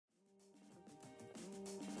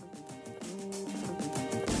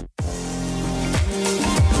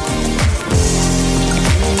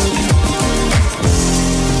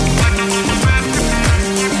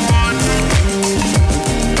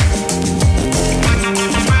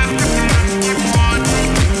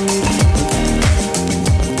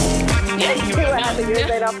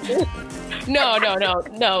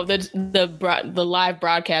No. The live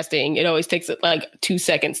broadcasting, it always takes like 2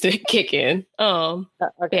 seconds to kick in.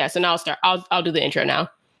 Okay. Yeah. So now I'll start. I'll do the intro now.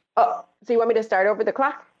 Oh, so you want me to start over the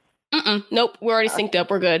clock? Nope. We're already synced up.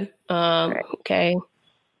 We're good. Right. Okay.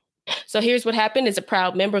 So here's what happened. Is a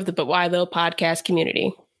proud member of the But Why Though podcast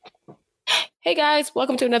community. Hey guys,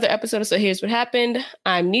 welcome to another episode of So Here's What Happened.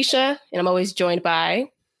 I'm Nisha, and I'm always joined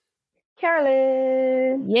by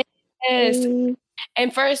Carolyn. Yes. Hey.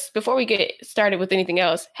 And first, before we get started with anything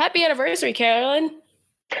else, happy anniversary, Carolyn.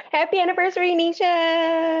 Happy anniversary, Nisha.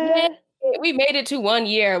 Yeah. We made it to 1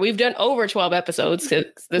 year. We've done over 12 episodes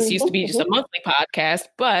because this used to be just a monthly podcast.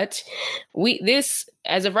 But this,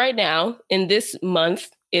 as of right now, in this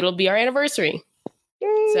month, it'll be our anniversary.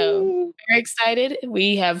 Yay. So very excited.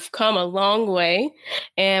 We have come a long way,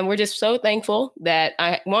 and we're just so thankful that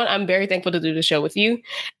I'm very thankful to do the show with you,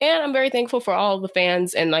 and I'm very thankful for all the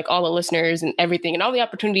fans and like all the listeners and everything and all the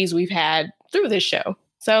opportunities we've had through this show.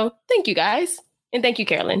 So thank you guys, and thank you,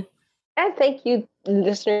 Carolyn. And thank you,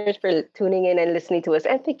 listeners, for tuning in and listening to us.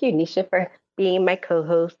 And thank you, Nisha, for being my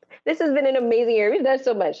co-host. This has been an amazing year. We've done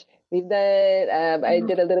so much. We've done, I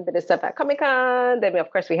did a little bit of stuff at Comic-Con. Then,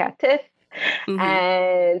 of course, we had TIFF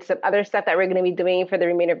and some other stuff that we're going to be doing for the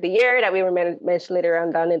remainder of the year that we will mention later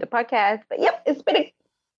on down in the podcast. But, yep, it's been a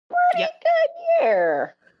pretty good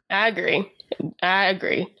year. I agree.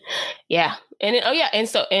 Yeah. And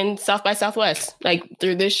South by Southwest, like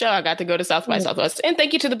through this show, I got to go to South by Southwest. And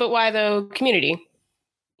thank you to the But Why Though community.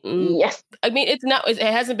 Yes. I mean, it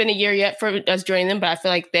hasn't been a year yet for us joining them, but I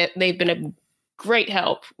feel like that they've been a great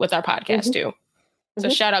help with our podcast too. So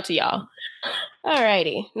shout out to y'all. All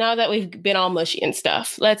righty. Now that we've been all mushy and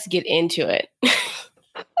stuff, let's get into it.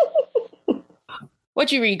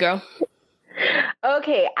 What you read, girl?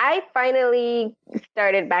 Okay, I finally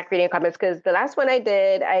started back reading comics because the last one I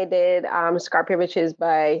did Scorpio Witches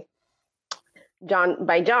by John,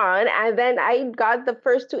 and then I got the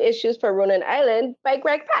first 2 issues for Ronan Island by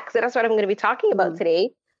Greg Pak. So that's what I'm going to be talking about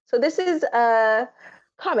today. So this is a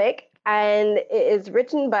comic, and it is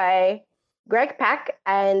written by Greg Pak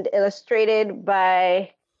and illustrated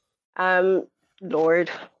by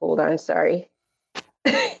Lord. Hold on, sorry.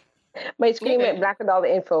 My screen went black with all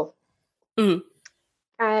the info.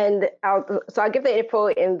 And I'll give the info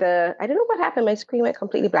in the. I don't know what happened. My screen went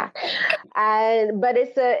completely black. But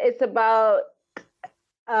it's about.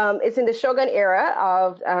 It's in the Shogun era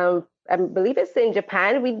of. I believe it's in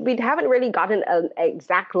Japan. We haven't really gotten an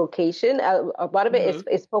exact location. A lot of it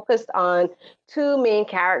is focused on 2 main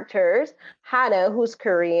characters: Hana, who's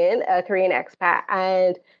Korean, a Korean expat,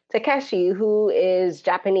 and Takeshi, who is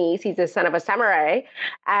Japanese. He's the son of a samurai.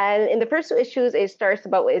 And in the first 2 issues, it starts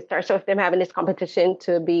with them having this competition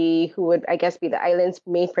to be who would, I guess, be the island's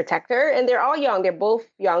main protector. And they're all young. They're both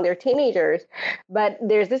young. They're teenagers. But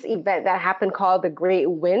there's this event that happened called the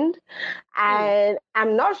Great Wind. And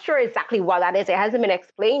I'm not sure exactly what that is. It hasn't been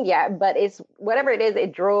explained yet, but it's whatever it is,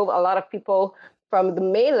 it drove a lot of people from the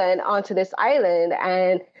mainland onto this island.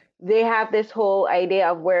 And they have this whole idea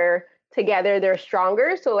of where together they're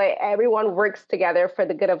stronger. So like everyone works together for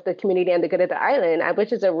the good of the community and the good of the island,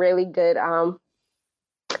 which is a really good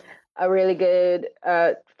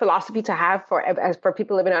philosophy to have for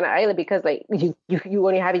people living on an island, because like you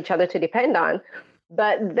only have each other to depend on.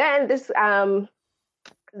 But then this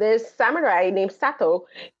samurai named Sato,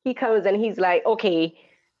 he comes and he's like, okay,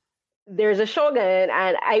 there's a shogun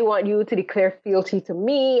and I want you to declare fealty to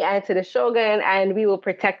me and to the shogun and we will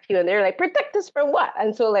protect you. And they're like, protect us from what?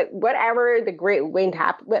 And so like whatever the Great Wind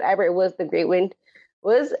happened, whatever it was the Great Wind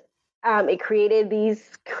was, it created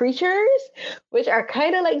these creatures, which are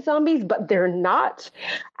kind of like zombies, but they're not.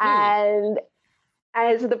 And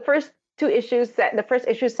as the first 2 issues the first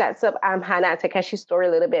issue sets up Hana and Takeshi's story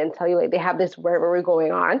a little bit and tell you like they have this rivalry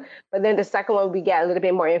going on. But then the second one, we get a little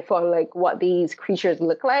bit more info on like what these creatures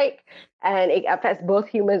look like. And it affects both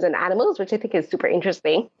humans and animals, which I think is super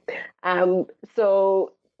interesting.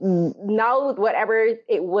 So now whatever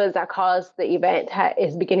it was that caused the event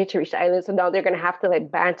is beginning to reach the island. So now they're going to have to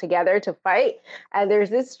like band together to fight. And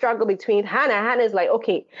there's this struggle between Hana. Hana's like,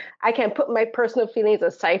 okay, I can put my personal feelings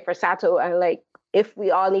aside for Sato and like, if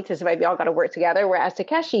we all need to survive, we all got to work together. Whereas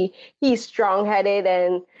Takeshi, he's strong-headed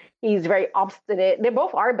and he's very obstinate. They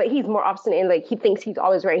both are, but he's more obstinate and like he thinks he's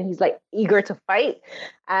always right. He's like eager to fight,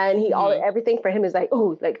 and everything for him is like,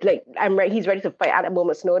 oh, like I'm right. He's ready to fight at a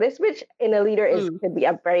moment's notice, which in a leader could be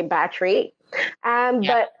a very bad trait.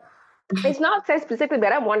 But it's not said specifically.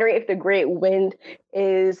 But I'm wondering if the Great Wind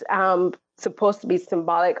is supposed to be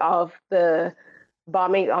symbolic of the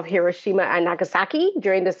bombing of Hiroshima and Nagasaki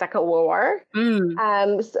during the Second World War.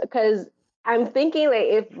 Because I'm thinking like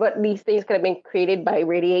if what these things could have been created by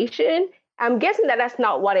radiation I'm guessing that that's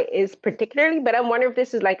not what it is particularly, but I'm wondering if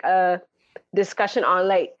this is like a discussion on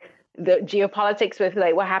like the geopolitics with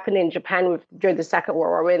like what happened in Japan during the Second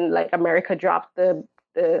World War when like America dropped the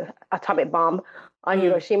atomic bomb on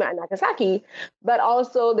Hiroshima and Nagasaki. But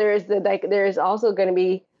also there's also going to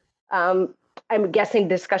be I'm guessing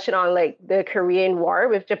discussion on like the Korean War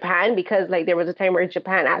with Japan, because like there was a time where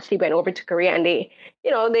Japan actually went over to Korea and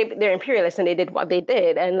they're imperialists and they did what they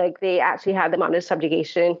did, and like they actually had them under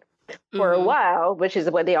subjugation for a while, which is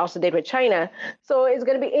what they also did with China. So it's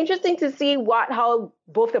going to be interesting to see how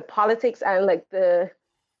both the politics and like the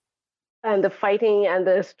fighting and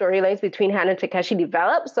the storylines between Han and Takeshi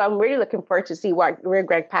develop. So I'm really looking forward to see where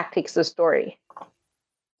Greg Pak takes the story.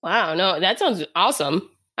 Wow, no, that sounds awesome.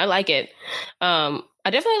 I like it. I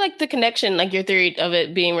definitely like the connection, like your theory of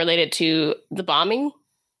it being related to the bombing,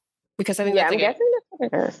 because I think that's guessing that's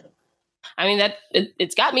what it is. I mean,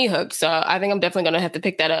 it's got me hooked, so I think I'm definitely going to have to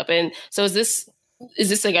pick that up. And so is this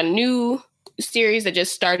like a new series that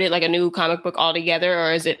just started, like a new comic book altogether,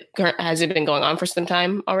 or has it been going on for some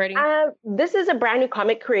time already? This is a brand new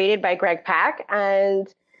comic created by Greg Pak,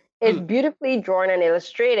 and it's beautifully drawn and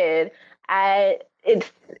illustrated.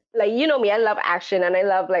 It's like, you know me, I love action and I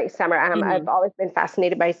love like samurai. I've always been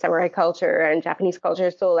fascinated by samurai culture and Japanese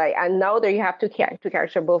culture. So like, and now there you have two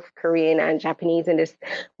characters, both Korean and Japanese in this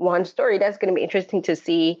one story. That's going to be interesting to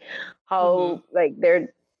see how like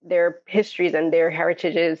their histories and their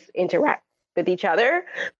heritages interact with each other.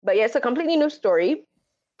 But yeah, it's a completely new story.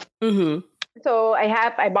 So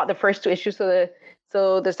I bought the first two issues.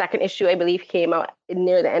 So the second issue, I believe, came out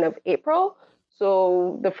near the end of April.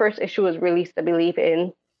 So the first issue was released, I believe,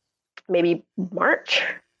 in maybe March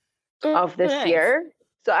of this year.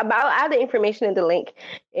 So I'll add the information in the link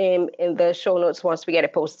in the show notes once we get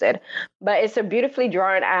it posted. But it's a beautifully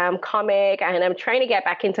drawn comic, and I'm trying to get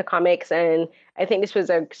back into comics. And I think this was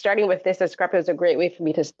starting with this as Scrap is a great way for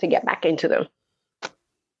me to get back into them.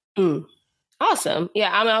 Awesome. Yeah,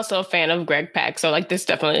 I'm also a fan of Greg Pak. So like this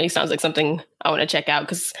definitely sounds like something I want to check out,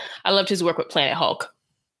 because I loved his work with Planet Hulk.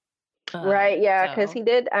 Right, yeah, because he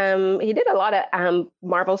did a lot of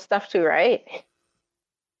Marvel stuff too, right?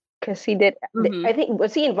 Because he did, I think,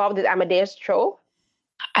 was he involved with Amadeus Cho?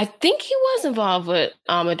 I think he was involved with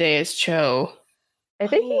Amadeus Cho. I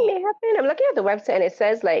think he may have been. I'm looking at the website and it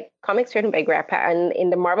says like comics written by Greg Pak, and in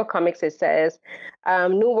the Marvel comics it says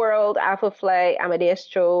New World, Alpha Flight, Amadeus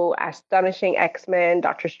Cho, Astonishing X-Men,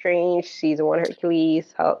 Doctor Strange, Season 1,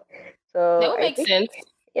 Hercules, Hulk. So that would make sense.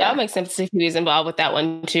 Yeah, that would make sense if he was involved with that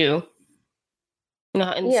one too. See,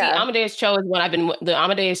 Amadeus Cho is one the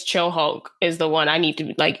Amadeus Cho Hulk is the one I need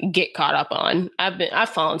to like get caught up on. I've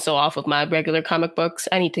fallen so off of my regular comic books.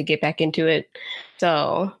 I need to get back into it.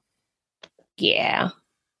 So yeah.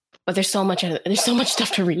 But there's so much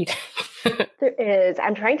stuff to read. There is.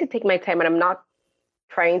 I'm trying to take my time, and I'm not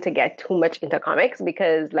trying to get too much into comics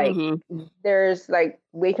because like there's like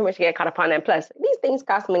way too much to get caught up on, and plus these things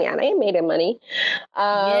cost money and I ain't made of money.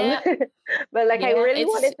 But like I really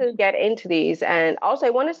wanted to get into these, and also I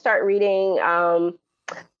want to start reading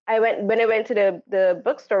when I went to the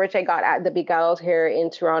bookstore, which I got at the Beguiled here in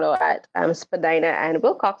Toronto at Spadina and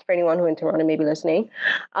Wilcox, for anyone who in Toronto may be listening.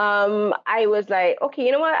 I was like, okay,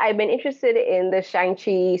 you know what? I've been interested in the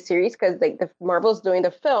Shang-Chi series because like the Marvel's doing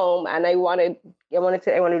the film, and I wanted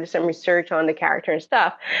to do some research on the character and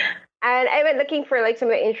stuff. And I went looking for like some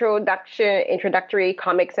of the introductory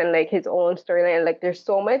comics and like his own storyline. And, like there's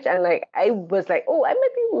so much, and like I was like, oh, I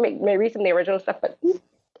might read some of the original stuff, but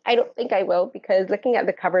I don't think I will, because looking at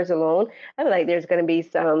the covers alone, I'm like, there's going to be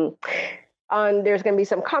some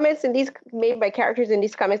comments in these made by characters in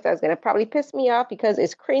these comics that's going to probably piss me off because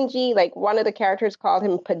it's cringy. Like one of the characters called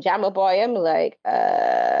him Pajama Boy. I'm like,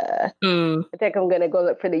 I think I'm going to go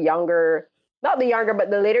look for not the younger, but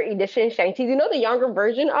the later edition Shang-Chi. You know, the younger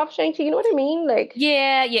version of Shang-Chi. You know what I mean? Like,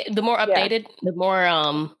 yeah, the more updated, the more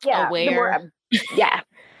aware.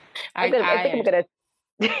 I think I'm going to.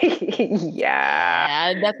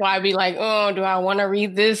 Yeah, that's why I'd be like, oh, do I want to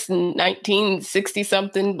read this 1960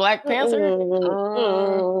 something Black Panther?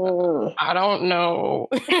 I don't know.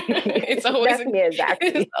 It's always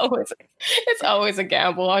it's always a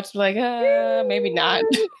gamble. I'll just be like, maybe not.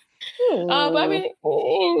 But I mean,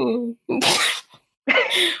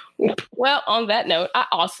 well, on that note, I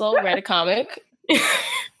also read a comic.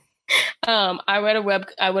 I read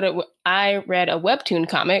a webtoon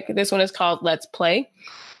comic. This one is called Let's Play.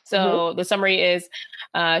 So the summary is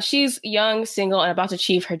she's young, single, and about to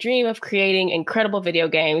achieve her dream of creating incredible video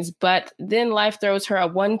games. But then life throws her a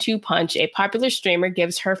 1-2 punch. A popular streamer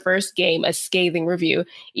gives her first game a scathing review.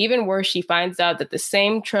 Even worse, she finds out that the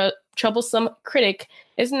same troublesome critic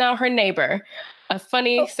is now her neighbor. a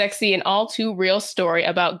funny, sexy, and all too real story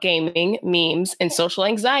about gaming, memes, and social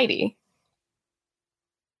anxiety.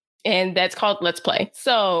 And that's called Let's Play.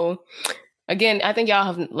 So again, I think y'all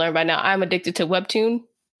have learned by now, I'm addicted to Webtoon.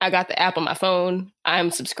 I got the app on my phone.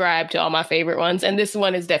 I'm subscribed to all my favorite ones. And this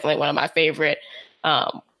one is definitely one of my favorite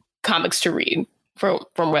comics to read from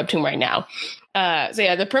Webtoon right now. So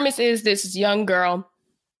yeah, the premise is this young girl,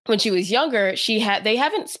 when she was younger, they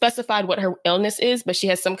haven't specified what her illness is, but she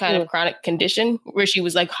has some kind of chronic condition where she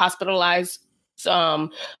was like hospitalized for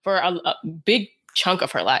a big chunk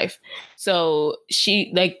of her life. So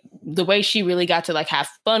she, like, the way she really got to like have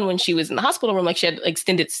fun when she was in the hospital room, like she had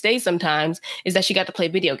extended stay sometimes, is that she got to play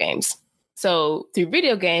video games. So through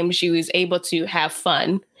video games, she was able to have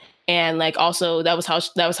fun. And like, also that was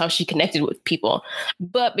how she connected with people.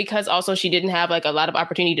 But because also she didn't have like a lot of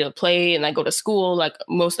opportunity to play and like go to school, like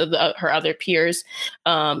most of her other peers,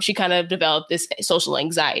 she kind of developed this social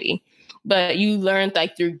anxiety. But you learned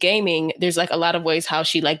like through gaming, there's like a lot of ways how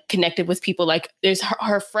she like connected with people. Like there's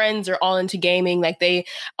her friends are all into gaming. Like they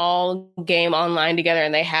all game online together,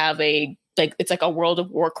 and they have it's like a World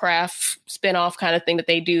of Warcraft spinoff kind of thing that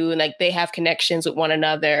they do. And like they have connections with one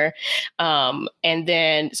another. And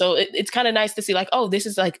then, so it's kind of nice to see like, oh, this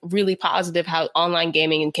is like really positive how online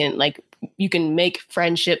gaming can like, you can make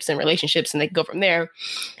friendships and relationships and they can go from there.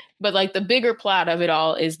 But like the bigger plot of it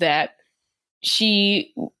all is that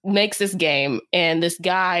she makes this game, and this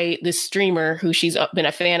guy, this streamer who she's been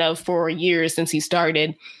a fan of for years since he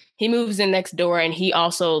started, he moves in next door, and he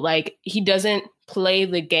also like, he doesn't play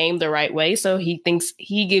the game the right way. So he thinks,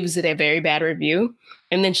 he gives it a very bad review.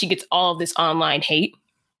 And then she gets all of this online hate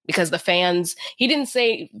because the fans, he didn't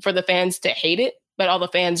say for the fans to hate it, but all the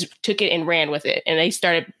fans took it and ran with it. And they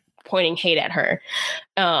started pointing hate at her.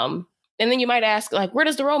 And then you might ask, like, where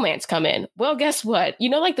does the romance come in? Well, guess what? You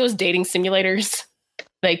know, like those dating simulators,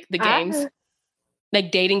 like the games,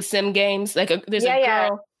 like dating sim games. Like there's a girl. Yeah.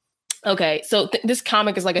 Okay, so this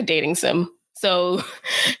comic is like a dating sim. So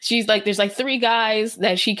she's like, there's like 3 guys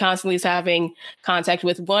that she constantly is having contact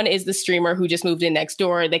with. One is the streamer who just moved in next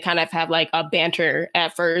door. They kind of have like a banter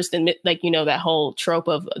at first. And like, you know, that whole trope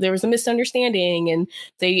of there was a misunderstanding and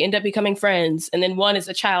they end up becoming friends. And then one is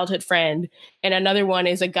a childhood friend. And another one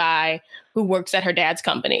is a guy who works at her dad's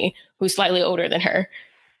company who's slightly older than her.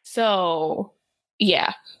 So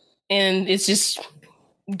yeah. And it's just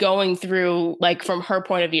going through like from her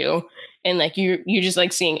point of view. And like you're just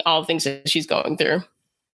like seeing all the things that she's going through,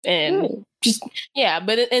 and just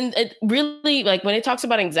But it really, like when it talks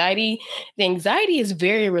about anxiety, the anxiety is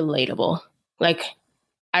very relatable. Like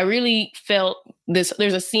I really felt this.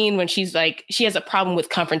 There's a scene when she's like, she has a problem with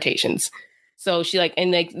confrontations. So she like,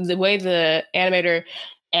 and like the way the the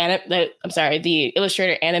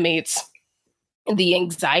illustrator animates the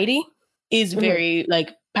anxiety is very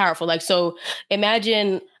like powerful. Like, so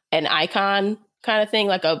imagine an icon kind of thing,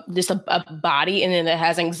 like a body, and then it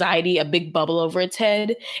has anxiety, a big bubble over its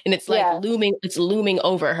head, and it's like looming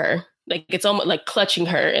over her, like it's almost like clutching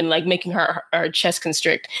her and like making her chest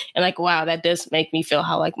constrict. And like, wow, that does make me feel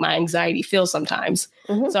how like my anxiety feels sometimes.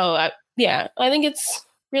 So I think it's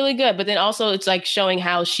really good. But then also it's like showing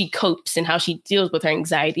how she copes and how she deals with her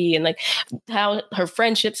anxiety, and like how her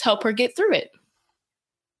friendships help her get through it.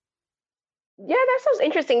 Yeah, that sounds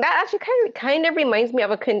interesting. That actually kind of reminds me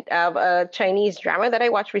of a Chinese drama that I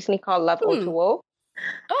watched recently called Love O2O.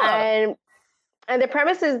 And the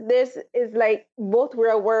premise is this is like both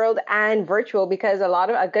real world and virtual, because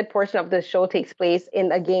a good portion of the show takes place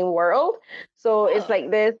in a game world. So it's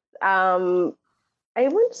like this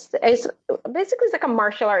it's basically like a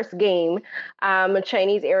martial arts game, a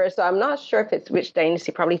Chinese era. So I'm not sure if it's which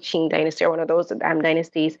dynasty, probably Qing dynasty or one of those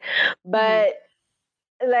dynasties. But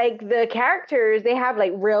like the characters, they have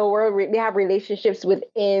like real world, they have relationships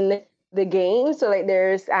within the game. So like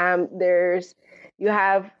you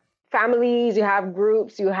have families, you have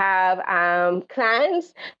groups, you have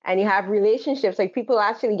clans, and you have relationships. Like people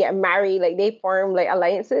actually get married, like they form like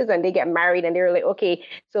alliances and they get married, and they're like, okay,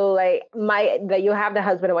 so like you have the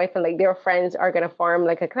husband and wife, and like their friends are gonna form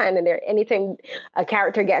like a clan, and anytime a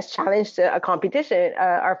character gets challenged to a competition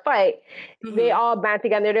or fight, they all band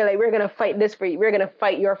together. They're like, we're gonna fight this for you, we're gonna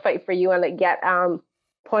fight your fight for you, and like get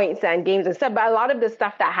points and games and stuff. But a lot of the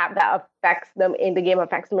stuff that affects them in the game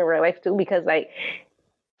affects them in real life too, because like,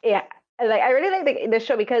 yeah, like I really like the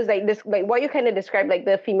show because like this, like what you kind of described, like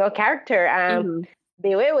the female character, Bei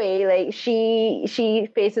Weiwei, like she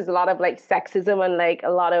faces a lot of like sexism, and like a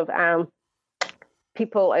lot of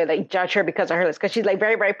people like judge her because of her looks, because she's like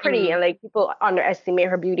very, very pretty, and like people underestimate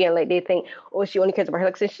her beauty, and like they think, oh, she only cares about her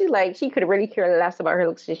looks, and she's like, she could really care less about her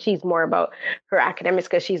looks, and she's more about her academics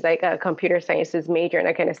because she's like a computer sciences major and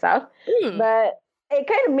that kind of stuff. But it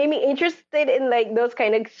kind of made me interested in like those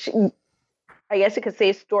kind of I guess you could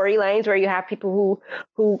say storylines where you have people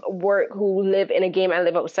who live in a game and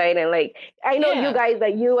live outside, and like I know you guys,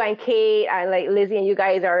 like you and Kate and like Lizzie and you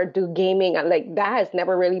guys are do gaming, and like that has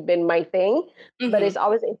never really been my thing, but it's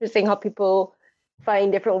always interesting how people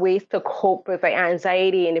find different ways to cope with like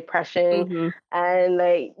anxiety and depression, and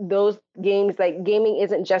like those games, like gaming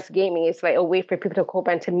isn't just gaming, it's like a way for people to cope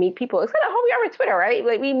and to meet people. It's kind of how we are with Twitter, right?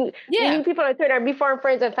 Like we meet people on Twitter, we form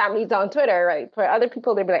friends and families on Twitter, right? For other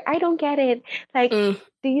people, they'll be like, I don't get it, like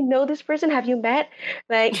do you know this person, have you met?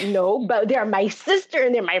 Like no, but they're my sister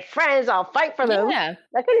and they're my friends, I'll fight for them. That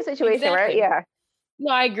kind of situation, right?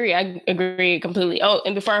 No, I agree. I agree completely. Oh,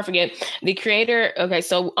 and before I forget, the creator, okay,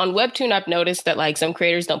 so on Webtoon, I've noticed that like some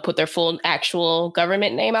creators don't put their full actual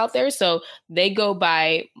government name out there. So they go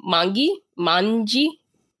by Mangie, Mongie.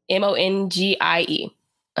 I'm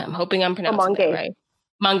hoping I'm pronouncing that right.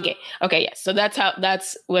 Mange. Okay, yes. So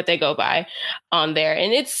that's what they go by on there.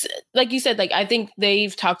 And it's like you said, like I think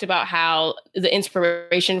they've talked about how the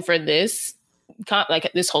inspiration for this,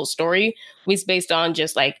 like this whole story was based on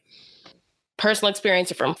just like personal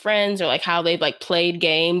experience from friends or like how they've like played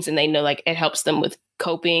games and they know like it helps them with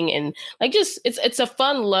coping and like just it's a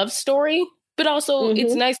fun love story, but also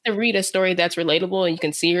it's nice to read a story that's relatable and you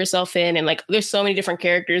can see yourself in, and like there's so many different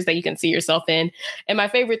characters that you can see yourself in. And my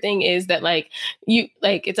favorite thing is that like you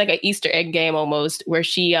like it's like an Easter egg game almost where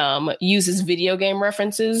she uses video game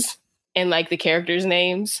references and like the characters'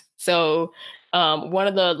 names. So one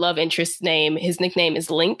of the love interest's his nickname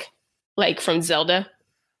is Link, like from Zelda.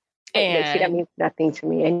 And see, that means nothing to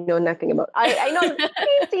me. I know nothing about. I know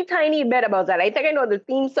a tiny bit about that. I think I know the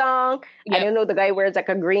theme song. Yep. I don't know the guy wears like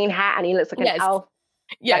a green hat and he looks like an elf.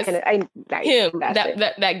 Yes,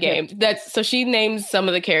 that game. That's so she names some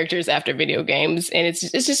of the characters after video games, and it's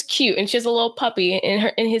just cute. And she has a little puppy,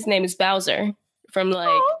 and his name is Bowser from like.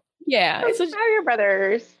 Aww. Yeah, it's your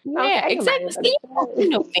brothers. Yeah, exactly. You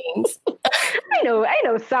know things. I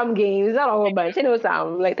know some games, not a whole bunch. I know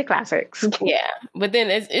some, like the classics. Yeah, but then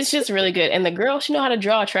it's just really good. And the girl, she know how to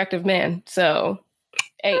draw attractive men. So,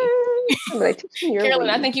 hey,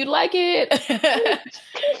 Carolyn, I think you'd like it.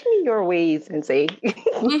 Teach me your ways and say.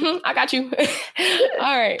 I got you.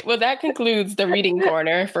 All right. Well, that concludes the reading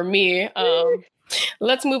corner for me.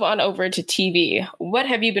 Let's move on over to TV. What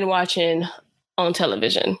have you been watching on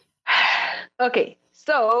television? Okay,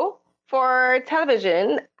 so for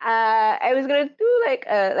television, I was gonna do like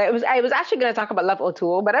I was actually gonna talk about Love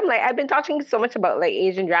O'Toole, but I'm like I've been talking so much about like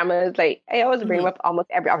Asian dramas, like I always bring them up almost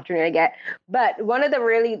every opportunity I get. But one of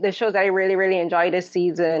the shows that I really enjoyed this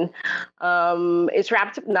season, it's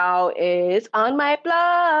wrapped up now, is On My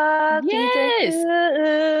Block. Yes.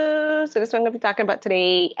 So this one I'm gonna be talking about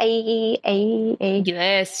today.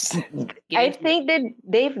 Yes. I think that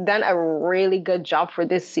they've done a really good job for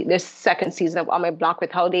this second season of On My Block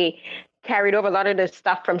with how they carried over a lot of the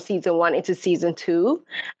stuff from season 1 into season 2.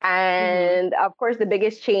 And of course, the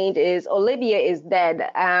biggest change is Olivia is dead.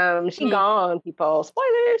 She gone, people.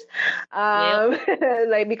 Spoilers.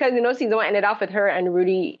 Like, because, season 1 ended off with her and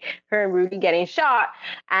Rudy getting shot.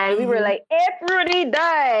 And we were like, if Rudy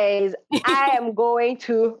dies, I am going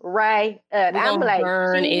to write it. I'm like,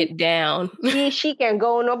 burn it down. She can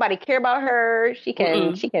go. Nobody care about her. She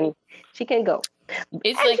can go.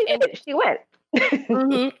 It's and like, she went.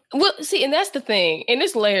 Well, see, and that's the thing, and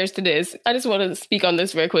there's layers to this. I just want to speak on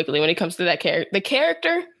this very quickly when it comes to that character. The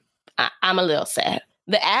character, I'm a little sad.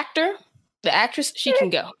 The actress, she can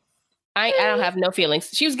go. I don't have no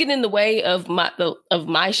feelings. She was getting in the way of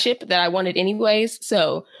my ship that I wanted anyways,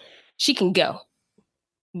 so she can go.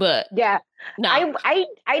 But yeah, no, I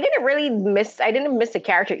didn't really miss the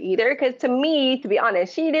character either, because to me, to be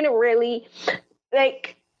honest, she didn't really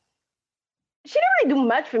like. She didn't really do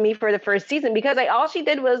much for me for the first season, because like all she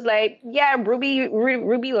did was like, yeah,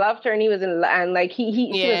 Ruby loved her, and he was and like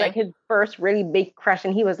she was like his first really big crush,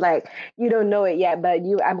 and he was like, you don't know it yet, but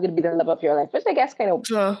I'm gonna be the love of your life, which I guess kind of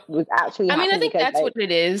was actually. I mean, I think that's what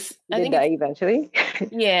it is. I think that eventually.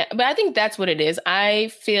 Yeah, but I think that's what it is.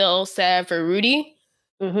 I feel sad for Rudy,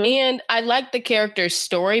 and I like the character's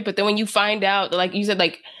story, but then when you find out, like you said,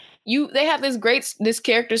 like. They have this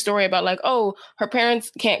character story about like, oh, her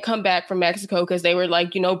parents can't come back from Mexico because they were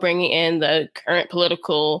like, bringing in the current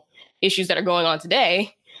political issues that are going on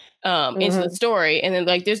today into the story. And then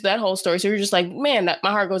like, there's that whole story. So you're just like, man,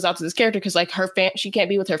 my heart goes out to this character because like she can't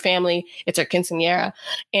be with her family. It's her quinceañera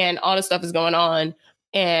and all this stuff is going on.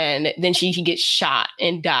 And then she gets shot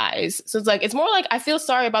and dies. So it's like, it's more like I feel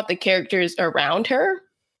sorry about the characters around her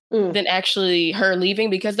than actually her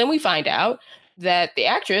leaving, because then we find out that the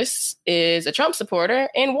actress is a Trump supporter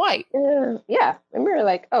and white. Yeah. And we were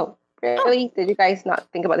like, oh, Really? Did you guys not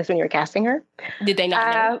think about this when you were casting her? Did they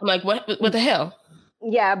not know? I'm like, what the hell?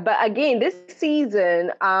 Yeah, but again, this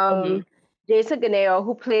season, Jason Ganeo,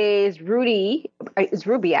 who plays Rudy, it's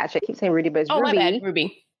Ruby actually. I keep saying Rudy, but it's Ruby. My bad,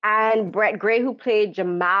 Ruby. And Brett Gray, who played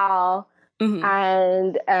Jamal,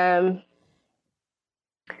 and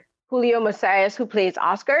Julio Messias, who plays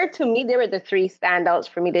Oscar. To me, they were the three standouts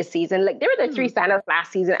for me this season. Like, they were the three standouts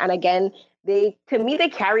last season. And again, they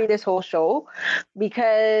carry this whole show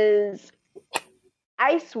because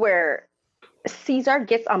I swear, Caesar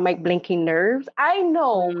gets on my blinking nerves. I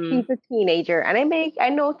know he's a teenager, and I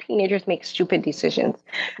know teenagers make stupid decisions.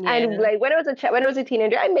 Yeah. And like when I was a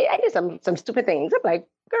teenager, I did some stupid things. I'm like,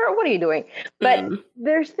 girl, what are you doing? But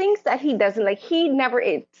there's things that he doesn't like.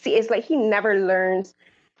 It's like he never learns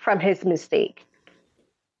from his mistake.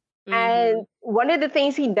 And one of the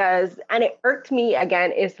things he does, and it irked me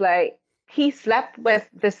again, is like he slept with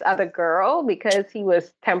this other girl because he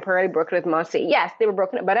was temporarily broken with Monse. Yes, they were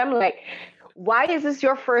broken, but I'm like, why is this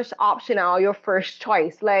your first option or your first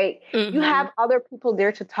choice? Like, you have other people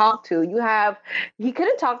there to talk to. He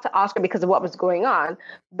couldn't talk to Oscar because of what was going on,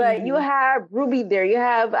 but you have Ruby there. You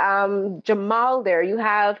have Jamal there. You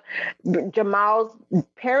have Jamal's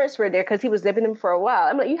parents were there because he was living with them for a while.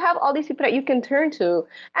 I'm like, you have all these people that you can turn to.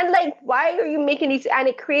 And like, why are you making these? And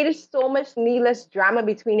it created so much needless drama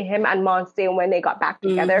between him and Monse when they got back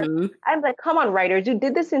together. I'm like, come on, writers, you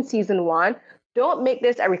did this in season 1. Don't make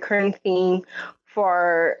this a recurring theme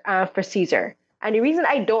for Caesar. And the reason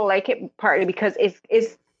I don't like it partly because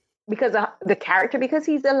it's because of the character, because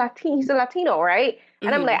he's a Latino, right?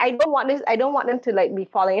 And I'm like, I don't want them to like be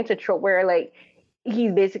falling into trope where like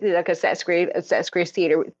he's basically like a sex grade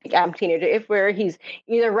theater teenager. If where he's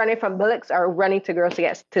either running from bullocks or running to girls to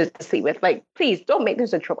get to sleep with. Like, please don't make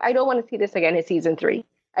this a trope. I don't want to see this again in season 3.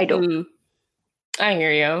 I don't. I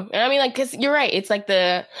hear you. And I mean, like, because you're right. It's like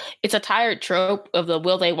it's a tired trope of the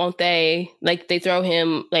will they, won't they? Like, they throw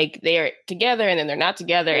him, like, they're together and then they're not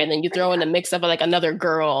together. And then you throw in the mix of, like, another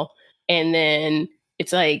girl. And then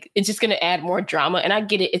it's like, it's just going to add more drama. And I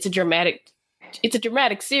get it. It's a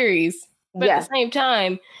dramatic series. But at the same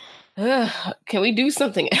time, can we do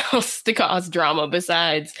something else to cause drama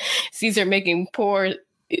besides Caesar making poor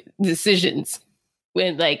decisions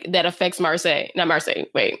when, like, that affects Marseille? Not Marseille.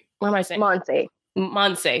 Wait, what am I saying?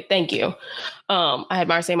 Monse, thank you. I had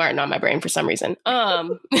Marseille Martin on my brain for some reason.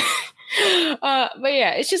 But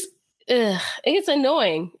yeah, it's just it's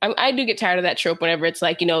annoying. I do get tired of that trope whenever it's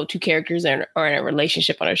like, you know, two characters are in a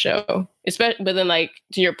relationship on a show. Especially, but then, like,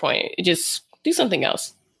 to your point, just do something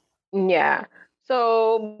else. Yeah.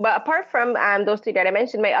 So, but apart from those two that I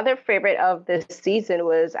mentioned, my other favorite of this season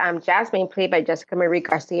was Jasmine, played by Jessica Marie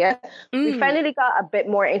Garcia. We finally got a bit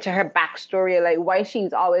more into her backstory, like why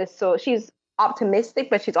she's optimistic,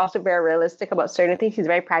 but she's also very realistic about certain things. She's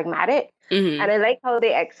very pragmatic. And I like how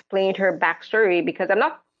they explained her backstory because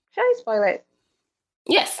should I spoil it?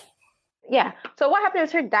 Yes. Yeah. So what happened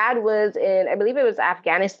was her dad was in, I believe it was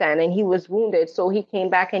Afghanistan, and he was wounded. So he came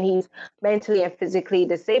back and he's mentally and physically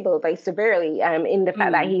disabled, like severely, in the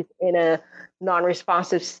fact that he's in a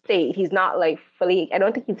non-responsive state. He's not like I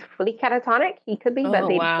don't think he's fully catatonic. He could be, but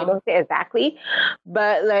they don't say exactly.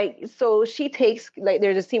 But like, so she takes, like,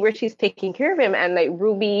 there's a scene where she's taking care of him, and like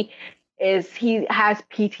Ruby he has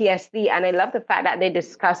PTSD. And I love the fact that they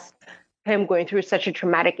discuss him going through such a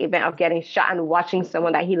traumatic event of getting shot and watching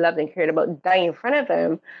someone that he loved and cared about die in front of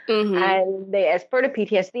him. And they explored the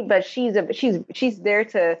PTSD, but she's there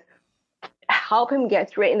to help him get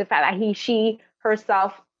through it, in the fact that she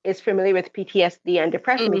herself is familiar with PTSD and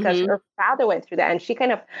depression because her father went through that, and she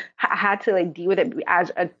kind of had to like deal with it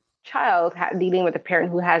as a child, dealing with a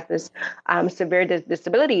parent who has this severe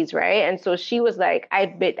disabilities, right? And so she was like,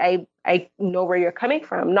 I know where you're coming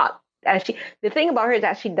from. The thing about her is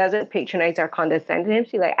that she doesn't patronize or condescend to him.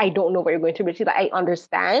 She's like, I don't know what you're going through, but she's like, I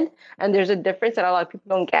understand. And there's a difference that a lot of people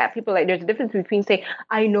don't get. People like, there's a difference between saying,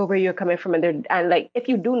 I know where you're coming from, and like, if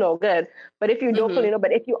you do know, good. But if you don't fully know,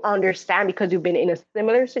 but if you understand because you've been in a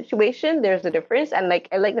similar situation, there's a difference. And like,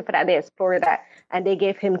 I like the fact that they explored that, and they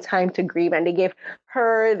gave him time to grieve, and they gave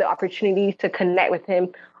her the opportunity to connect with him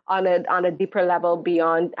on a deeper level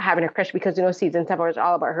beyond having a crush, because, you know, season 7 was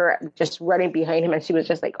all about her just running behind him, and she was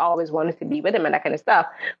just like always wanted to be with him and that kind of stuff.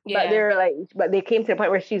 But they came to the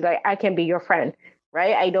point where she's like, I can be your friend,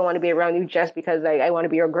 right? I don't want to be around you just because like I want to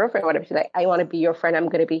be your girlfriend or whatever. She's like, I want to be your friend. I'm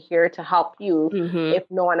going to be here to help you if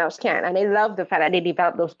no one else can. And I love the fact that they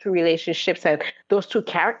developed those two relationships and those two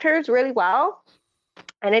characters really well.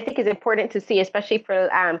 And I think it's important to see, especially for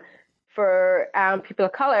people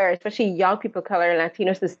of color, especially young people of color and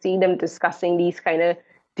Latinos, to see them discussing these kind of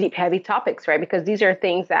deep, heavy topics, right? Because these are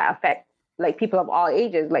things that affect like people of all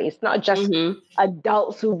ages. Like it's not just Mm-hmm.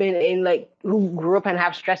 adults who've been in like who grew up and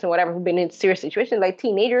have stress and whatever, who've been in serious situations. Like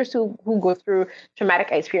teenagers who go through traumatic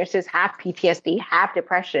experiences, have PTSD, have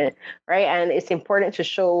depression, right? And it's important to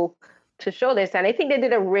show this. And I think they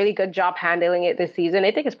did a really good job handling it this season.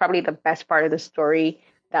 I think it's probably the best part of the story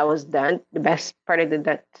that was done, the best part of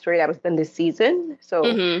the story that was done this season. So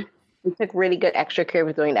Mm-hmm. we took really good extra care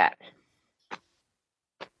with doing that.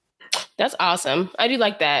 That's awesome. I do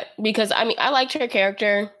like that because I mean, I liked her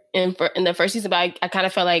character in the first season, but I kind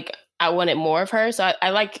of felt like I wanted more of her. So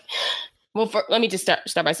I like. Well, let me just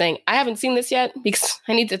start by saying I haven't seen this yet because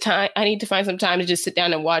I need to find some time to just sit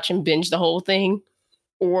down and watch and binge the whole thing,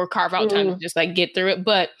 or carve out time to just like get through it.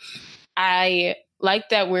 But I like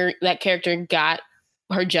that that character got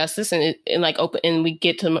her justice and like open, and we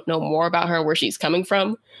get to know more about her, where she's coming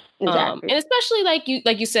from. Exactly. And especially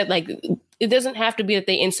like you said, like it doesn't have to be that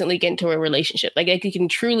they instantly get into a relationship. Like you can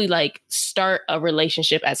truly like start a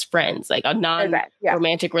relationship as friends, like a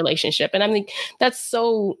non-romantic relationship. And I mean, that's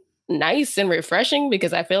so nice and refreshing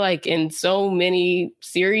because I feel like in so many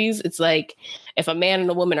series, it's like if a man and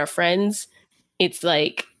a woman are friends, it's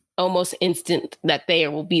like almost instant that they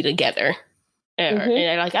will be together. And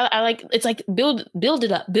I like it's like build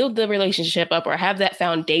it up, build the relationship up, or have that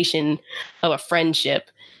foundation of a friendship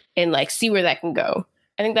and like see where that can go.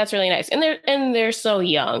 I think that's really nice. And they're so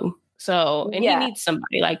young. So and he needs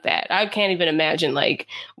somebody like that. I can't even imagine like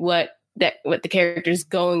what the character's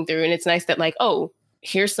going through. And it's nice that like, oh,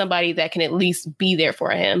 here's somebody that can at least be there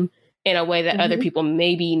for him in a way that other people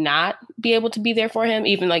maybe not be able to be there for him,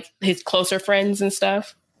 even like his closer friends and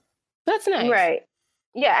stuff. That's nice. Right.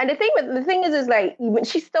 Yeah, and the thing is like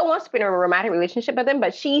she still wants to be in a romantic relationship with him,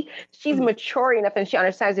 but she's mature enough and she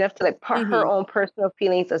understands enough to like put her own personal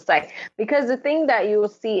feelings aside. Because the thing that you will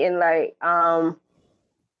see in like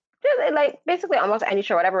just like basically almost any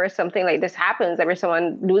show, whatever, if something like this happens, ever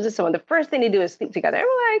someone loses someone, the first thing they do is sleep together. And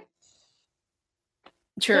we're like,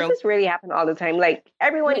 true. This really happen all the time. Like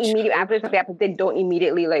everyone immediately after something happens, they don't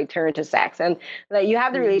immediately like turn to sex, and like you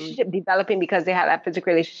have the relationship developing because they have that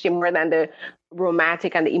physical relationship more than the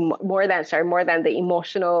romantic and more than the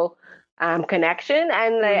emotional connection.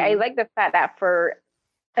 And like, I like the fact that for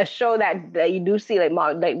a show that you do see like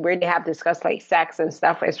where they have discussed like sex and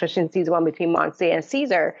stuff, especially in season 1 between Monse and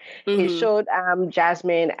Caesar, it showed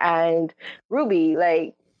Jasmine and Ruby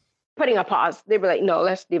like putting a pause. They were like, no,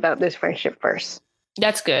 let's develop this friendship first.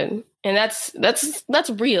 That's good. And that's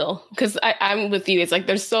real. Cause I'm with you. It's like,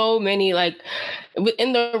 there's so many, like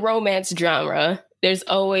in the romance genre, there's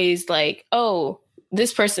always like, oh,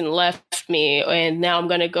 this person left me and now I'm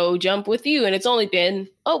going to go jump with you. And it's only been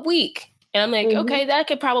a week. And I'm like, okay, that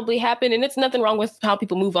could probably happen. And it's nothing wrong with how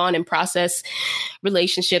people move on and process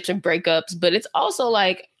relationships and breakups. But it's also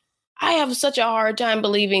like, I have such a hard time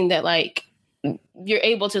believing that like, you're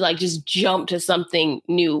able to like just jump to something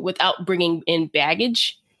new without bringing in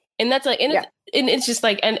baggage. And that's like, it's just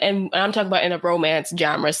like, and I'm talking about in a romance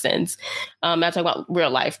genre sense. I'm not talking about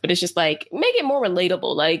real life, but it's just like, make it more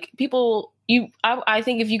relatable. Like people, I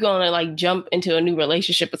think if you're going to like jump into a new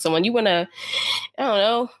relationship with someone, you want to, I don't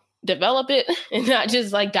know, develop it and not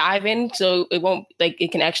just like dive in. So it won't like,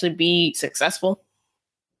 it can actually be successful.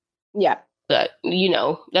 Yeah. But you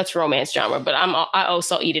know, that's romance genre, but I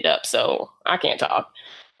also eat it up, so I can't talk.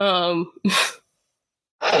 Nice.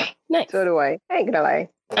 So do I. I ain't gonna lie.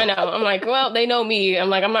 I know. I'm like, well, they know me. I'm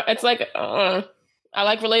like, I'm not. It's like, I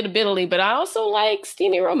like relatability, but I also like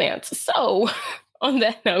steamy romance. So, on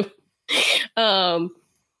that note,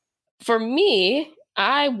 for me,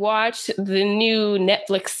 I watched the new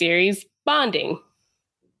Netflix series Bonding,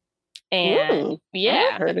 and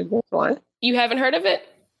I've heard of this one. You haven't heard of it?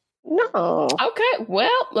 No. Okay,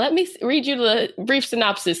 well, let me read you the brief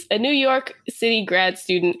synopsis. A New York City grad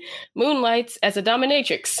student moonlights as a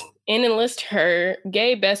dominatrix and enlists her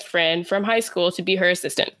gay best friend from high school to be her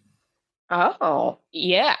assistant. Oh.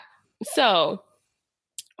 Yeah. So,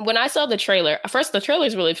 when I saw the trailer, first, the trailer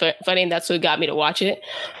is really funny, and that's what got me to watch it.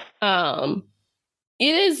 It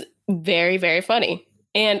is very, very funny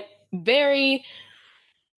and very,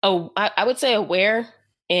 I would say aware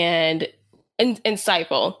and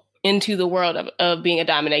insightful into the world of being a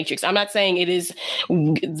dominatrix. I'm not saying it is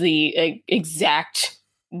the exact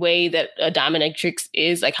way that a dominatrix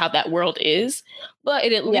is, like how that world is, but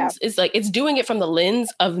it at least is like, it's doing it from the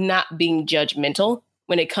lens of not being judgmental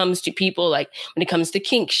when it comes to people, like when it comes to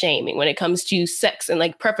kink shaming, when it comes to sex and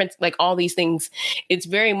like preference, like all these things. It's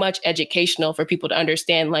very much educational for people to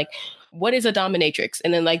understand, like, what is a dominatrix?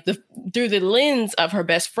 And then like through the lens of her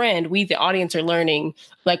best friend, we, the audience, are learning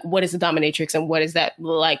like, what is a dominatrix and what is that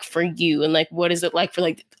like for you? And like, what is it like for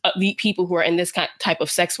like the people who are in this type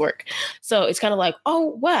of sex work? So it's kind of like,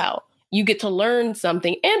 oh, wow, you get to learn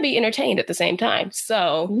something and be entertained at the same time.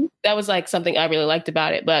 So that was like something I really liked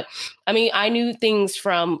about it. But I mean, I knew things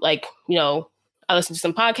from like, you know, I listened to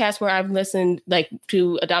some podcasts where I've listened like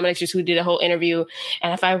to a dominatrix who did a whole interview.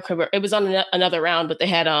 And if I remember, it was on another round, but they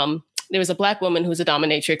had, there was a Black woman who was a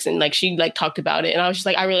dominatrix and like, she like talked about it. And I was just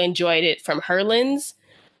like, I really enjoyed it from her lens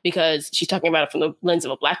because she's talking about it from the lens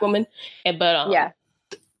of a Black woman. And, but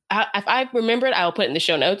if I remember it, I'll put it in the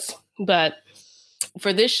show notes. But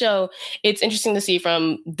for this show, it's interesting to see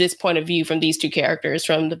from this point of view, from these two characters,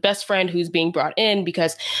 from the best friend who's being brought in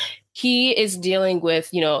because he is dealing with,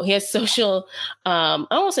 you know, he has social, I don't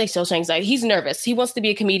want to say social anxiety. He's nervous. He wants to be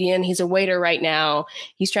a comedian. He's a waiter right now.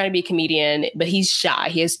 He's trying to be a comedian, but he's shy.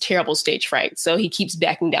 He has terrible stage fright. So he keeps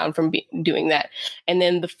backing down from doing that. And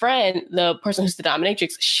then the friend, the person who's the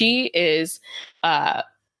dominatrix, she is a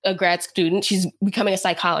grad student. She's becoming a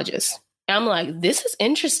psychologist. And I'm like, this is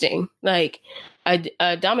interesting. Like a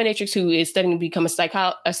dominatrix who is studying to become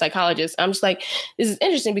a psychologist. I'm just like, this is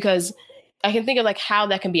interesting because I can think of like how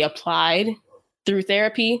that can be applied through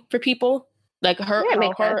therapy for people, like her, from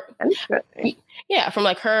like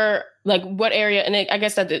her, like what area. And I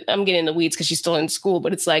guess that I'm getting in the weeds because she's still in school,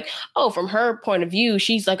 but it's like, oh, from her point of view,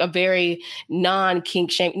 she's like a very non-kink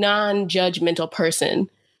shame, non-judgmental person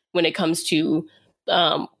when it comes to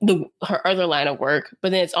her other line of work. But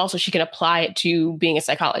then it's also, she can apply it to being a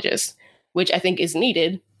psychologist, which I think is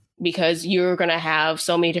needed because you're going to have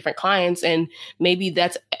so many different clients and maybe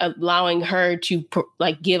that's allowing her to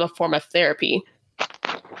like give a form of therapy.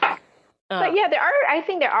 But yeah, I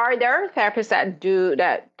think there are therapists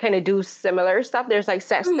that kind of do similar stuff. There's like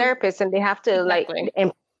sex therapists and they have to like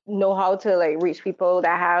know how to like reach people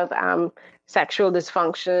that have sexual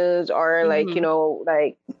dysfunctions or like, you know,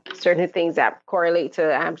 like certain things that correlate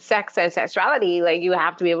to sex and sexuality. Like you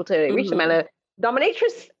have to be able to reach them. And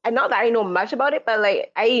dominatrix, and not that I know much about it, but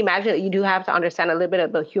like I imagine that you do have to understand a little bit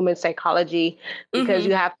of the human psychology because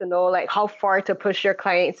you have to know like how far to push your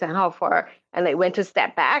clients and how far and like when to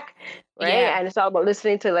step back, right? Yeah. And it's all about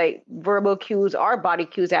listening to like verbal cues or body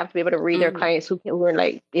cues. They have to be able to read their clients who are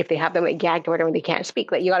like, if they have them like gagged or whatever, they can't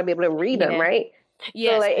speak. Like you got to be able to read them, right?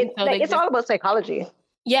 Yes. So like it's all about psychology.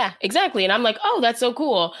 Yeah, exactly. And I'm like, oh, that's so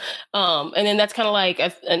cool. And then that's kind of like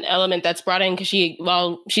an element that's brought in because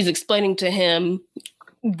she's explaining to him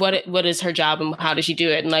what is her job and how does she do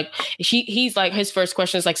it. And like, he's like, his first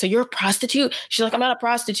question is like, so you're a prostitute? She's like, I'm not a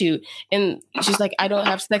prostitute. And she's like, I don't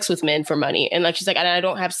have sex with men for money. And like, she's like, I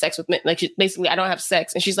don't have sex with men. Like basically I don't have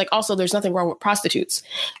sex. And she's like, also there's nothing wrong with prostitutes.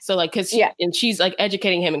 So like, and she's like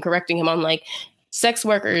educating him and correcting him on like, sex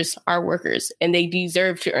workers are workers and they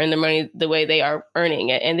deserve to earn the money the way they are earning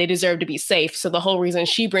it and they deserve to be safe. So the whole reason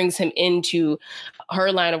she brings him into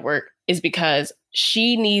her line of work is because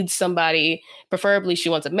she needs somebody, preferably she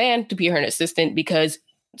wants a man to be her assistant because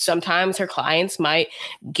sometimes her clients might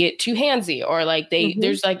get too handsy or like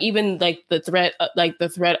there's like even like the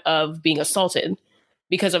threat of being assaulted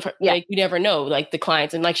because of her, like, you never know, like the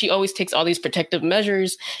clients. And like, she always takes all these protective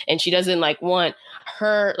measures and she doesn't like want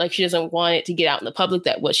she doesn't want it to get out in the public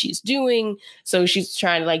that what she's doing. So she's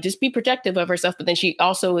trying to like, just be protective of herself. But then she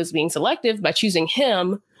also is being selective by choosing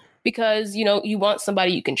him because, you know, you want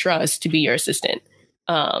somebody you can trust to be your assistant.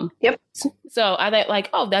 So I thought like,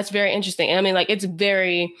 oh, that's very interesting. I mean, like, I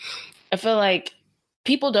feel like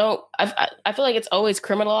people don't, I feel like it's always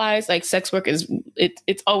criminalized. Like sex work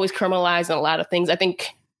it's always criminalized in a lot of things. I think,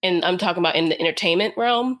 and I'm talking about in the entertainment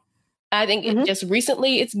realm, I think it just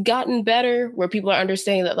recently it's gotten better where people are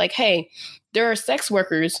understanding that like, hey, there are sex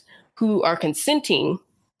workers who are consenting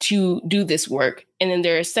to do this work. And then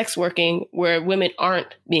there is sex working where women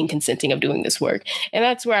aren't being consenting of doing this work. And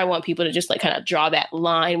that's where I want people to just like kind of draw that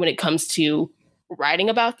line when it comes to writing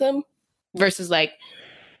about them versus like,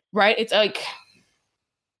 right. It's like,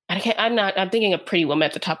 I'm thinking of Pretty Woman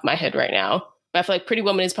at the top of my head right now, but I feel like Pretty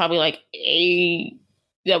Woman is probably like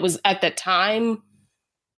that was at the time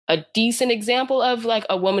a decent example of like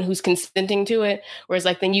a woman who's consenting to it. Whereas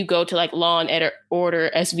like, then you go to like Law and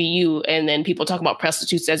Order SVU and then people talk about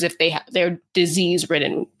prostitutes as if they're disease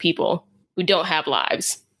ridden people who don't have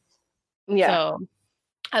lives. Yeah. So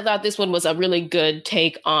I thought this one was a really good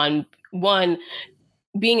take on one,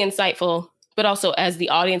 being insightful, but also as the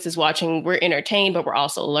audience is watching, we're entertained, but we're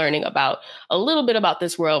also learning about a little bit about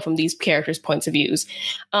this world from these characters' points of views.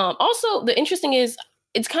 Also, the interesting is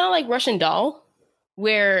it's kind of like Russian Doll,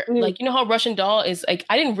 where like, you know how Russian Doll is like,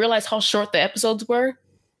 I didn't realize how short the episodes were.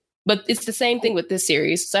 But it's the same thing with this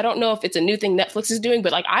series. So I don't know if it's a new thing Netflix is doing,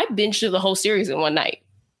 but like I binged through the whole series in one night.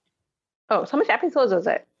 Oh, so how much episodes was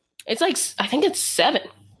it? It's like, I think it's 7.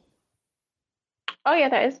 Oh, yeah,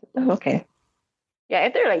 that is. Oh, okay. Yeah,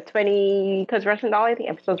 if they're like 20, because Russian Doll, I think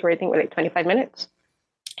episodes were, like 25 minutes.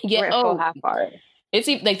 Yeah. We're at full half hour. It's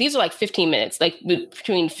like, these are like 15 minutes, like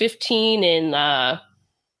between 15 and,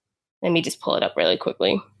 let me just pull it up really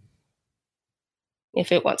quickly.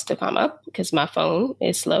 If it wants to come up, because my phone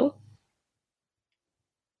is slow.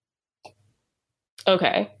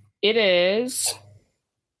 Okay. It is.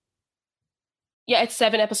 Yeah, it's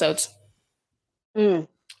 7 episodes. Mm.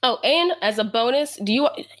 Oh, and as a bonus,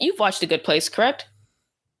 you've watched The Good Place, correct?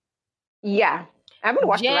 Yeah. I haven't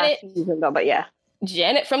watched the last season though, but yeah.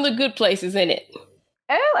 Janet from The Good Place is in it.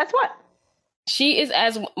 Oh, that's what? She is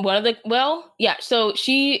as one of the, so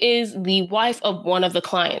she is the wife of one of the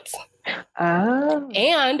clients. Oh.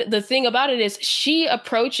 And the thing about it is she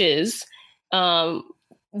approaches them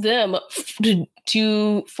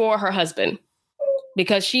for her husband.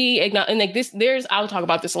 Because she and like this, I'll talk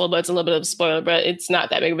about this a little bit. It's a little bit of a spoiler, but it's not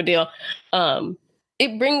that big of a deal.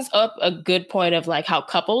 It brings up a good point of like how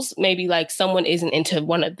couples, maybe like someone isn't into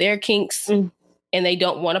one of their kinks and they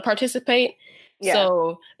don't want to participate. Yeah.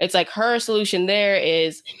 So it's like her solution there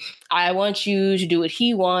is, I want you to do what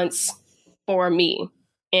he wants for me.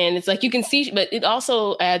 And it's like, you can see, but it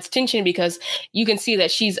also adds tension because you can see that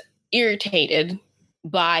she's irritated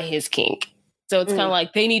by his kink. So it's kind of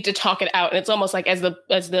like they need to talk it out. And it's almost like as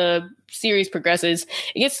the series progresses,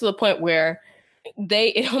 it gets to the point where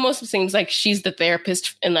it almost seems like she's the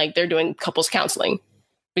therapist and like they're doing couples counseling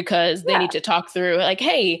because they need to talk through like,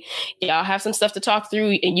 hey, y'all have some stuff to talk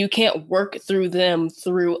through and you can't work through them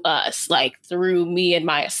through us, like through me and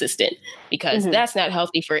my assistant, because that's not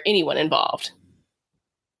healthy for anyone involved.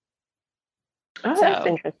 Oh, that's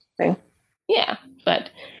interesting. Yeah, but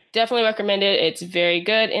definitely recommend it. It's very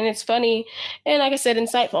good and it's funny and, like I said,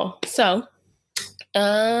 insightful. So,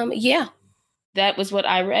 yeah, that was what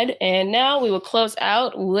I read. And now we will close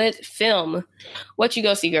out with film. What you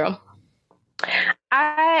go see, girl?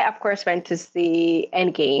 I, of course, went to see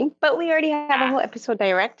Endgame, but we already have a whole episode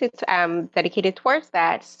dedicated towards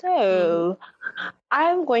that. So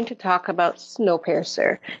I'm going to talk about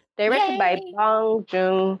Snowpiercer, directed by Bong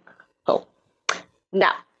Joon-ho.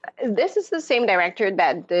 Now, this is the same director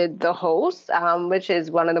that did The Host, which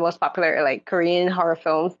is one of the most popular like Korean horror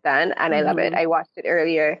films done, and I love it. I watched it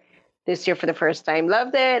earlier this year for the first time.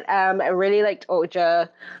 Loved it. I really liked Oja.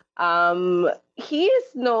 He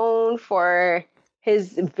is known for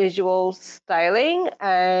his visual styling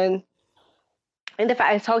and the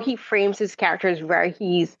fact how he frames his characters,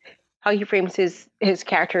 how he frames his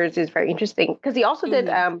characters is very interesting. Because he also did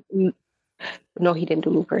no, he didn't do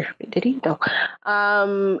Looper. Did he? No.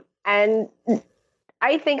 And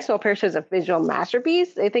I think Snowpiercer is a visual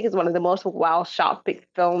masterpiece. I think it's one of the most well shot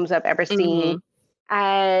films I've ever seen.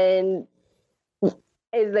 And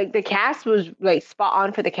like the cast was like spot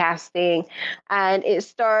on for the casting, and it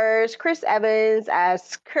stars Chris Evans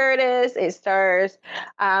as Curtis. It stars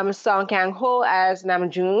Song Kang-ho as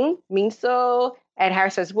Namjoon, Min-so, Ed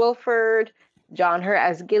Harris as Wilford, John Hurt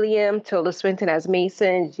as Gilliam, Tilda Swinton as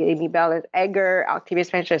Mason, Jamie Bell as Edgar, Octavia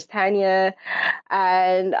Spencer as Tanya,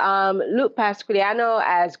 and Luke Pasqualiano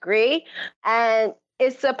as Gray. And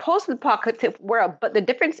it's a post-apocalyptic world, but the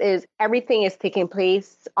difference is everything is taking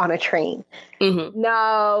place on a train.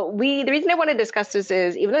 Now, the reason I want to discuss this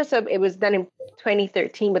is, even though it was done in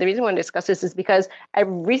 2013, but the reason I want to discuss this is because I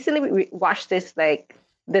recently watched this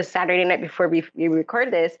this Saturday night before we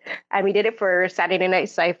recorded this, and we did it for Saturday Night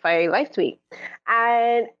Sci-Fi Live Tweet.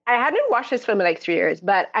 And I hadn't watched this film in like 3 years,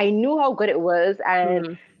 but I knew how good it was.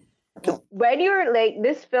 And when you're like,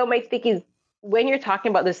 this film, I think is, when you're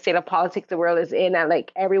talking about the state of politics the world is in, and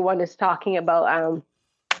like everyone is talking about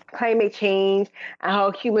climate change and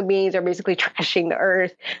how human beings are basically trashing the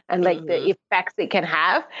earth and like the effects it can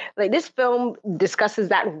have, like this film discusses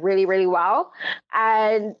that really, really well.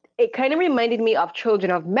 And it kind of reminded me of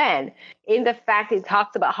Children of Men, in the fact it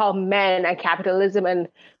talks about how men and capitalism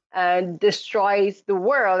and destroys the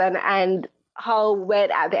world, and how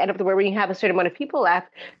when at the end of the world, when you have a certain amount of people left,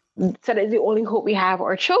 so that the only hope we have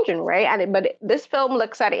are children, right? But this film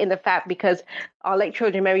looks at it in the fact because, like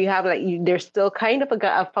Children, maybe you have there's still kind of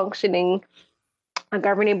a functioning, a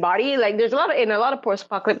governing body. Like there's in a lot of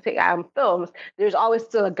post-apocalyptic films, there's always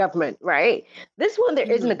still a government, right? This one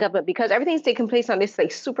there isn't a government because everything's taking place on this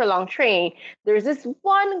like super long train. There's this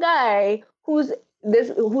one guy who's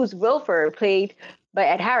Wilford, played by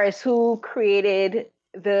Ed Harris, who created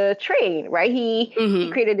the train, right? He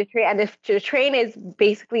created the train, and the train is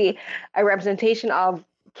basically a representation of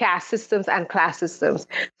caste systems and class systems.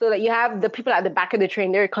 So that you have the people at the back of the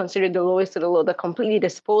train, they're considered the lowest of the low, they're completely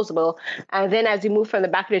disposable. And then as you move from the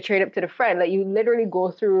back of the train up to the front, like you literally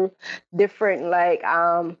go through different like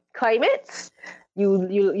climates.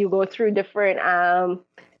 You go through different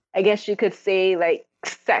I guess you could say like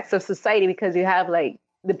sects of society, because you have like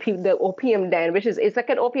the opium den, which is, it's like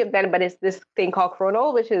an opium den, but it's this thing called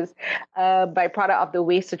chronol, which is a byproduct of the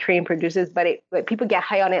waste the train produces. But it, like, people get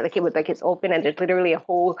high on it, like it was like it's open and there's literally a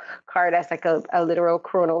whole car that's like a literal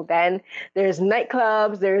chronol den. There's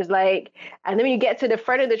nightclubs, there's like, and then when you get to the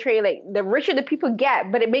front of the train, like the richer the people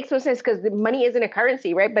get, but it makes no sense because the money isn't a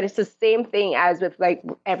currency, right? But it's the same thing as with like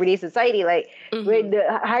everyday society. Like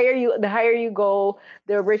the higher you go,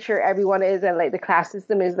 the richer everyone is, and like the class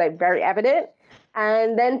system is like very evident.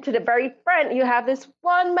 And then to the very front, you have this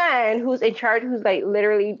one man who's in charge, who's like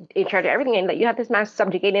literally in charge of everything. And like you have this man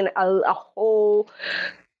subjugating a whole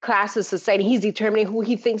class of society. He's determining who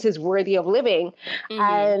he thinks is worthy of living.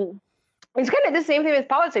 And it's kind of the same thing with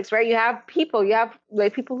politics, right? You have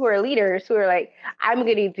like people who are leaders who are like, I'm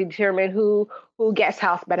going to determine who gets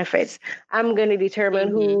health benefits. I'm going to determine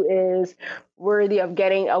who is worthy of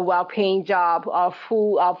getting a well-paying job.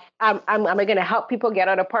 I'm going to help people get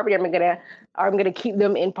out of poverty. I'm going to keep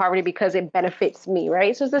them in poverty because it benefits me,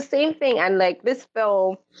 right? So it's the same thing. And like this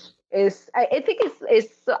film I think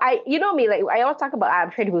you know me, like I always talk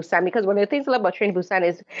about Train to Busan, because one of the things I love about Train to Busan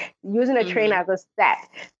is using a train as a set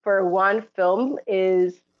for one film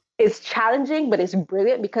is challenging, but it's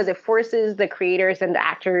brilliant because it forces the creators and the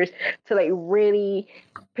actors to like really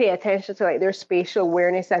pay attention to like their spatial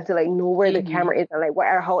awareness and to like know where the camera is and like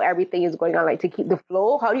how everything is going on, like to keep the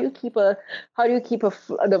flow. How do you keep the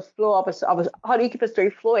flow of how do you keep a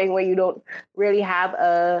story flowing where you don't really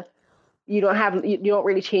have you don't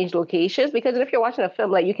really change locations? Because if you're watching a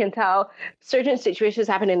film, like you can tell certain situations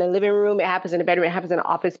happen in the living room, it happens in the bedroom, it happens in an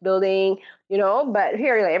office building, you know, but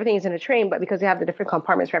here like everything is in a train, but because they have the different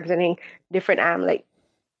compartments representing different like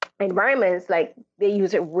environments, like they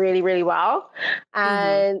use it really, really well.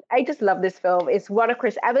 And I just love this film. It's one of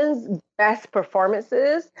Chris Evans' best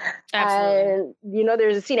performances. Absolutely. And you know,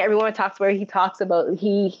 there's a scene everyone talks where he talks about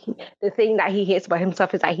the thing that he hates about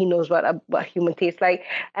himself is that he knows what human tastes like.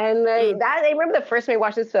 And like that, I remember the first time I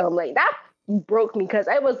watched this film, like that broke me, because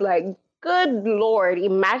I was like, good Lord,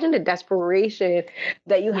 imagine the desperation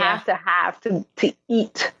that you have to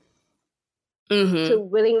eat. To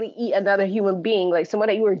willingly eat another human being, like someone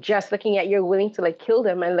that you were just looking at, you're willing to like kill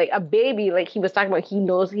them. And like a baby, like he was talking about, he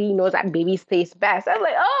knows that babies taste best. I'm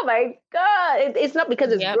like, oh my God. It's not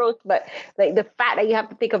because it's gross, but like the fact that you have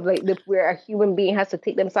to think of like where a human being has to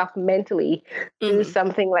take themselves mentally to do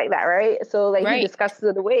something like that, right? So like he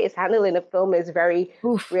discusses the way it's handled in the film is very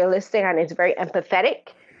realistic and it's very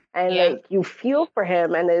empathetic. And like you feel for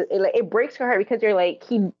him, and it breaks your heart because you're like,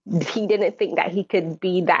 he didn't think that he could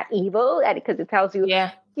be that evil, and because it tells you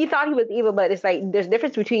he thought he was evil, but it's like there's a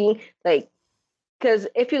difference between like, because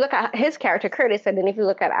if you look at his character Curtis, and then if you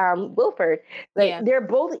look at Wilford, like they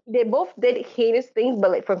both did heinous things,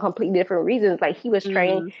 but like for completely different reasons. Like he was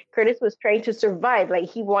Curtis was trying to survive, like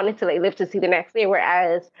he wanted to like live to see the next day,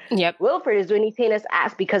 whereas Wilford is doing these heinous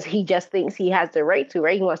acts because he just thinks he has the right to,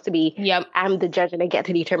 right? He wants to be I'm the judge and I get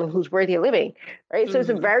to determine who's worthy of living, right? So it's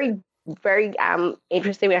a very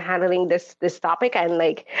interesting way of handling this topic, and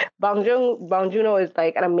like Bong Joon-ho is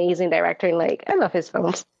like an amazing director, and like I love his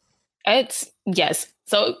films.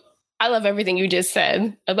 So I love everything you just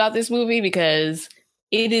said about this movie, because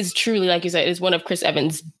it is truly, like you said, it's one of Chris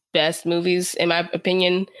Evans' best movies, in my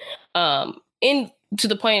opinion. To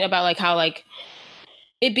the point about like how like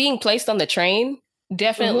it being placed on the train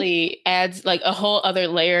definitely adds like a whole other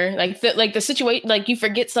layer. Like the situation, like you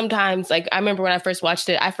forget sometimes. Like I remember when I first watched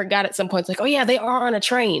it, I forgot at some points, like, oh yeah, they are on a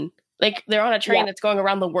train. Like they're on a train that's going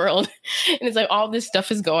around the world, and it's like all this stuff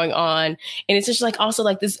is going on, and it's just like also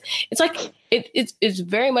like this. It's like it's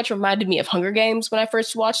very much reminded me of Hunger Games when I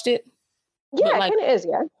first watched it. Yeah, like, it kind of is.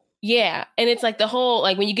 Yeah, and it's like the whole,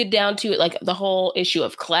 like when you get down to it, like the whole issue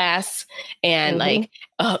of class and and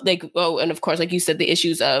of course, like you said, the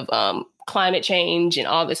issues of climate change and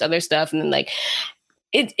all this other stuff, and then like.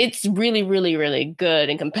 It's really, really, really good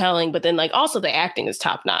and compelling, but then like also the acting is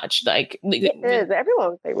top notch. Like it is.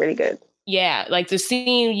 Everyone's like really good. Yeah, like the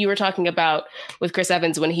scene you were talking about with Chris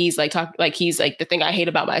Evans when he's like he's like, the thing I hate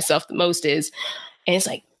about myself the most is, and it's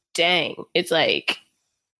like, dang, it's like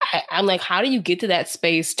I'm like, how do you get to that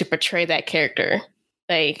space to portray that character?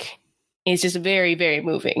 Like it's just very, very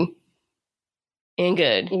moving and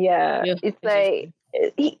good. Yeah, it's like.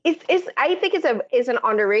 I think it's an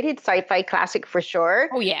underrated sci-fi classic for sure.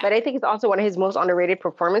 Oh yeah. But I think it's also one of his most underrated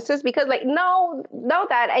performances because like no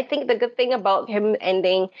that I think the good thing about him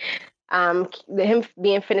ending him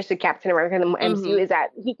being finished with Captain America in the MCU is that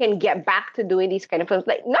he can get back to doing these kind of films.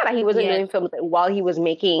 Like not that he wasn't doing films like, while he was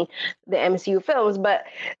making the MCU films, but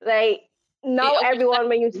like now everyone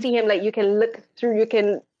when you see him, like you can look through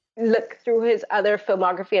his other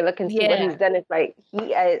filmography and look and see what he's done. It's like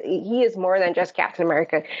he is more than just Captain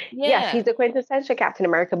America. Yes, he's the quintessential Captain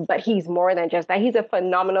America, but he's more than just that. He's a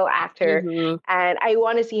phenomenal actor, and I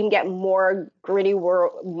want to see him get more gritty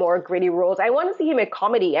roles. I want to see him in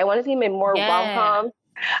comedy. I want to see him in more rom-coms.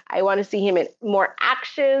 I want to see him in more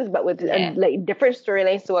actions, but with like different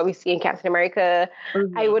storylines to what we see in Captain America.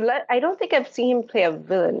 I don't think I've seen him play a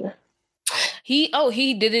villain.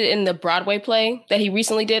 He did it in the Broadway play that he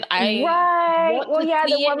recently did. The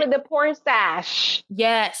one with the porn stash.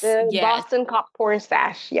 Yes. The Boston Cop porn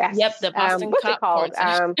stash. Yes. Yep, the Boston Cop porn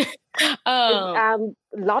stash.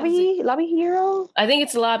 Lobby Hero? I think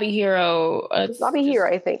it's Lobby Hero. Lobby Hero,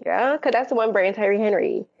 I think. Because that's the one Brian Tyree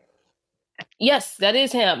Henry. Yes, that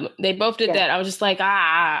is him. They both did that. I was just like,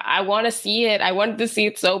 I want to see it. I wanted to see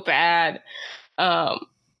it so bad.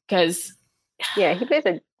 Because he plays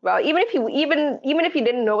well, even if you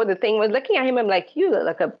didn't know what the thing was, looking at him, I'm like, you look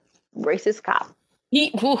like a racist cop.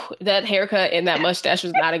 That haircut and that mustache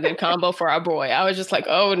was not a good combo for our boy. I was just like,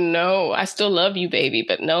 oh no, I still love you, baby,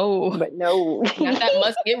 but no. But no.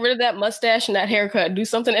 Get rid of that mustache and that haircut. Do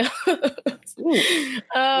something else. But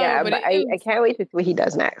I can't wait to see what he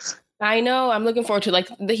does next. I know. I'm looking forward to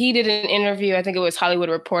he did an interview. I think it was Hollywood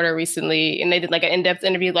Reporter recently, and they did like an in-depth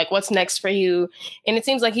interview, like what's next for you. And it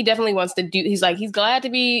seems like he definitely wants to do. He's glad to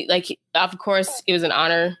be like. Of course, it was an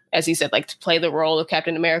honor, as he said, like to play the role of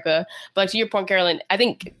Captain America. But like, to your point, Carolyn, I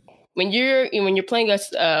think when you're playing a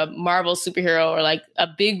Marvel superhero or like a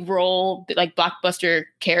big role, like blockbuster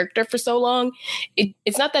character for so long,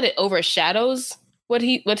 it's not that it overshadows what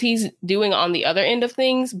he's doing on the other end of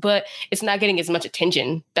things, but it's not getting as much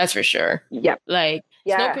attention. That's for sure. Yeah.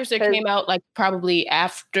 Snowpiercer came out like probably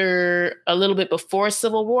after a little bit before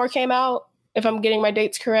Civil War came out, if I'm getting my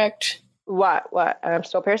dates correct. What?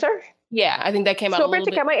 Snowpiercer? Yeah, I think that came out.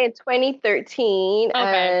 Snowpiercer came out in 2013,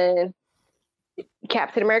 and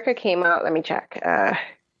Captain America came out. Let me check.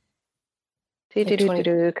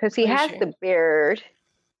 Because he has the beard.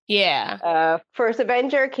 Yeah. First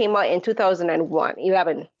Avenger came out in 2001.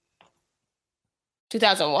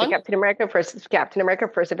 2001? Captain America First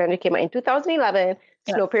Avenger came out in 2011.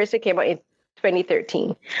 Yeah. Snowpiercer came out in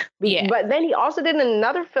 2013. Yeah. But then he also did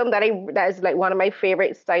another film that is like one of my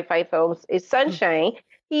favorite sci-fi films is Sunshine.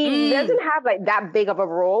 He doesn't have like that big of a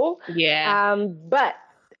role. Yeah. But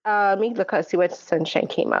let me look and see what Sunshine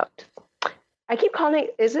came out. I keep calling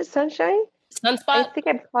it, is it Sunshine? Sunspot? I think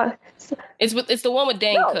it's the one with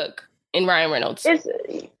Dane Cook and Ryan Reynolds. It's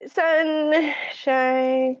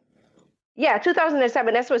Sunshine. Yeah,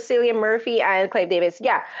 2007. That's with Cillian Murphy and Clive Davis.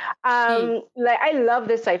 Yeah. Like I love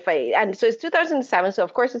this sci-fi. And so it's 2007. So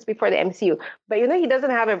of course it's before the MCU. But he doesn't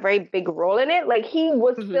have a very big role in it. Like he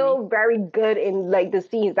was still very good in like the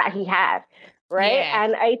scenes that he had. Right. Yeah.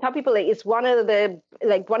 And I tell people like it's one of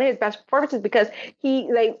his best performances because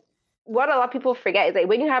he like what a lot of people forget is like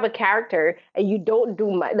when you have a character and you don't do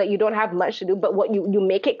much, like you don't have much to do, but what you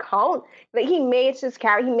make it count. Like he makes his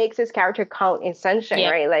character count in Sunshine,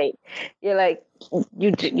 right? Like you're like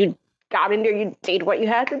you got in there, you did what you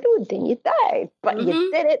had to do, then you died, but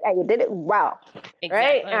you did it and you did it well,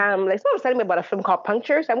 right? Like someone was telling me about a film called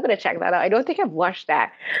Puncture, so I'm gonna check that out. I don't think I've watched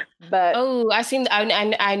that, but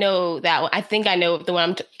I know that one. I think I know the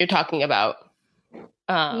one you're talking about.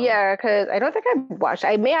 Yeah, because I don't think I've watched.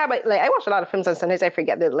 I may have I watch a lot of films and sometimes I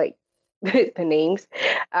forget the names.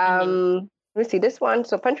 Let me see this one.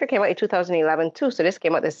 So Puncture came out in 2011 too. So this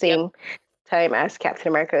came out the same time as Captain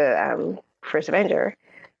America: First Avenger.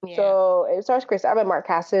 Yeah. So it stars Chris Evans, Mark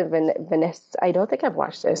Castle, and Vanessa. I don't think I've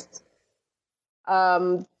watched this.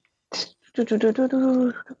 Okay,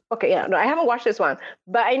 yeah, no, I haven't watched this one,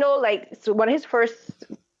 but I know one of his first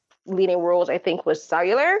leading roles I think was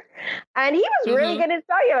Cellular, and he was really good in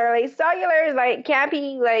Cellular. Like Cellular is like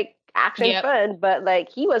campy, like action fun, but like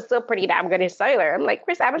he was still pretty damn good in Cellular. I'm like,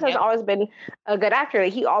 Chris Evans has always been a good actor.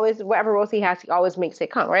 Like, he always, whatever roles he has, he always makes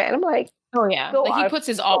it count, right? And I'm like, oh yeah, like he puts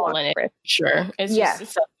his all in it. Sure, it's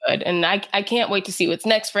just so good, and I can't wait to see what's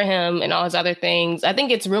next for him and all his other things. I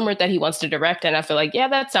think it's rumored that he wants to direct, and I feel like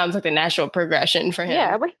that sounds like the natural progression for him.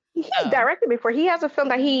 Yeah, but he's directed before. He has a film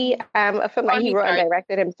that he wrote and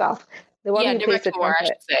directed himself. The one he plays the trumpet. I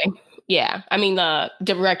should say. Yeah, I mean,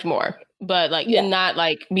 direct more, but and not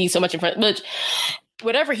like be so much in front. But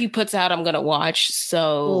whatever he puts out, I'm gonna watch.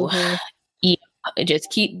 So yeah, just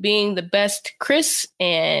keep being the best, Chris,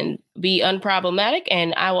 and be unproblematic,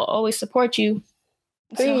 and I will always support you.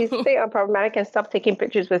 Please stay unproblematic and stop taking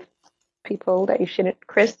pictures with people that you shouldn't.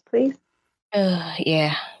 Chris, please.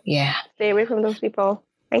 Yeah. Stay away from those people.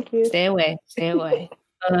 Thank you. Stay away.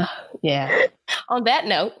 Yeah. On that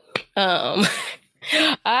note,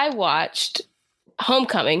 I watched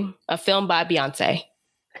Homecoming, a film by Beyonce.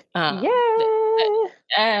 Yes.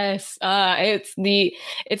 It's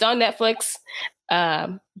on Netflix.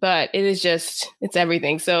 But it is it's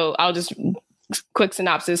everything. So I'll just quick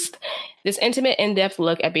synopsis. This intimate, in-depth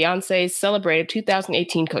look at Beyonce's celebrated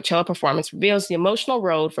 2018 Coachella performance reveals the emotional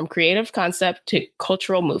road from creative concept to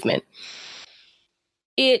cultural movement.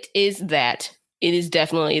 It is that. It is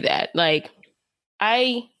definitely that. Like,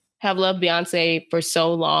 I have loved Beyonce for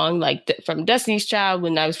so long, like from Destiny's Child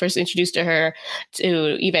when I was first introduced to her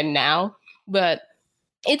to even now. But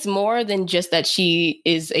it's more than just that she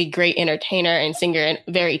is a great entertainer and singer and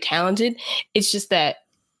very talented. It's just that,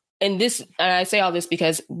 and I say all this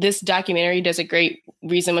because this documentary does a great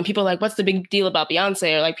reason when people are like, what's the big deal about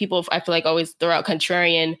Beyonce? Or like people, I feel like always throw out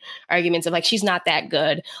contrarian arguments of like, she's not that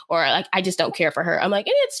good. Or like, I just don't care for her. I'm like,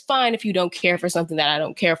 and it's fine if you don't care for something that I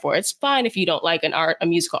don't care for. It's fine if you don't like a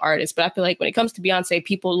musical artist. But I feel like when it comes to Beyonce,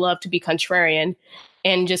 people love to be contrarian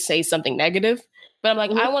and just say something negative. But I'm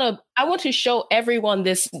like, I want to show everyone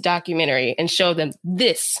this documentary and show them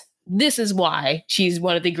this is why she's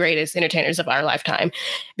one of the greatest entertainers of our lifetime,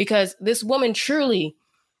 because this woman truly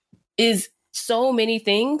is so many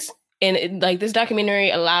things. And this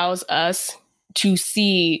documentary allows us to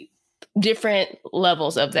see different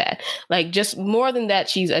levels of that. Like, just more than that,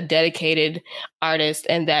 she's a dedicated artist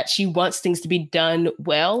and that she wants things to be done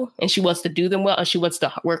well and she wants to do them well and she wants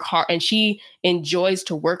to work hard and she enjoys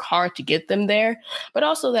to work hard to get them there. But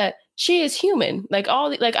also that she is human. Like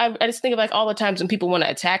I just think of like all the times when people want to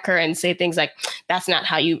attack her and say things like, that's not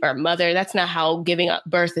how you are mother. That's not how giving up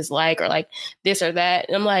birth is like, or like this or that.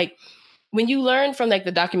 And I'm like, when you learn from like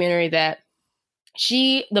the documentary that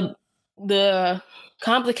the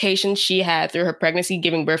complications she had through her pregnancy,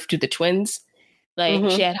 giving birth to the twins, like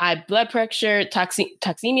she had high blood pressure,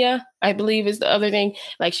 toxemia, I believe is the other thing.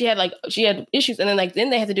 Like she had issues. And then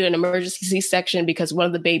they had to do an emergency C-section because one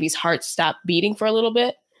of the baby's hearts stopped beating for a little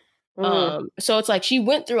bit. So it's like she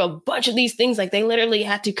went through a bunch of these things. Like they literally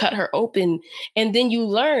had to cut her open. And then you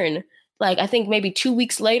learn, like, I think maybe 2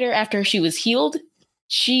 weeks later after she was healed,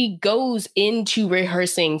 she goes into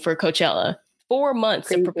rehearsing for Coachella. 4 months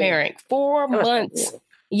of preparing. 4 months.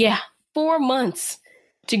 Yeah, 4 months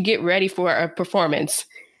to get ready for a performance.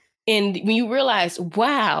 And when you realize,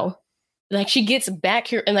 wow, like she gets back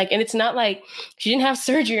here and it's not like she didn't have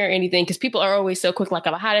surgery or anything, because people are always so quick, like,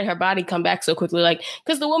 how did her body come back so quickly? Like,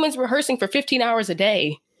 because the woman's rehearsing for 15 hours a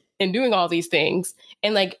day and doing all these things.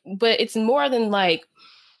 And but it's more than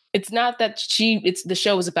it's not that the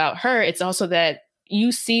show is about her. It's also that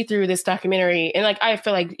you see through this documentary, and I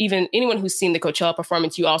feel like even anyone who's seen the Coachella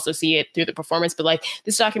performance, you also see it through the performance. But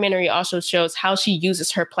this documentary also shows how she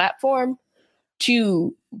uses her platform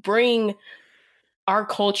to bring our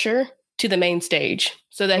culture to the main stage,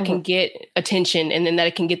 so that it can get attention, and then that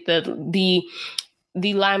it can get the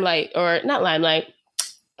limelight, or not limelight,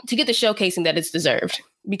 to get the showcasing that it's deserved.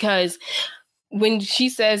 Because when she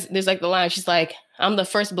says, there's the line, she's like, "I'm the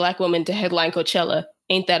first Black woman to headline Coachella.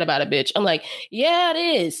 Ain't that about a bitch?" I'm like, yeah, it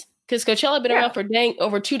is. Because Coachella been around for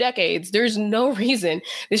over 2 decades. There's no reason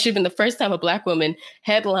this should have been the first time a Black woman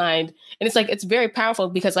headlined. And it's very powerful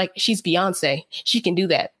because she's Beyonce. She can do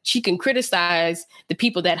that. She can criticize the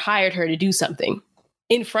people that hired her to do something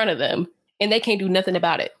in front of them, and they can't do nothing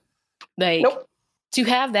about it. Nope. To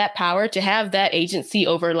have that power, to have that agency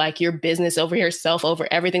over your business, over yourself, over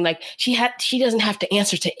everything, she doesn't have to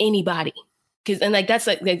answer to anybody.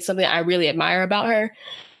 That's something I really admire about her,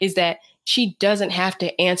 is that she doesn't have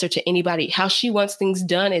to answer to anybody. How she wants things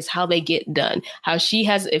done is how they get done.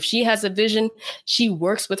 If she has a vision, she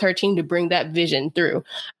works with her team to bring that vision through.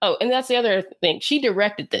 Oh, and that's the other thing. She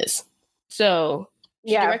directed this. So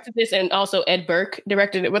she directed this, and also Ed Burke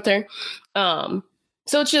directed it with her.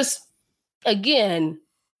 So it's just, again,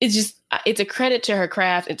 it's a credit to her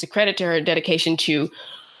craft. It's a credit to her dedication to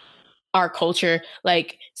our culture.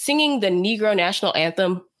 Singing the Negro National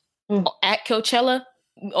Anthem at Coachella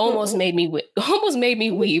almost made me weep.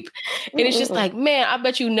 And it's just man, I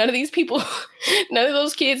bet you none of these people, none of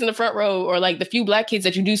those kids in the front row, or the few Black kids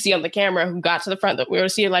that you do see on the camera who got to the front that we were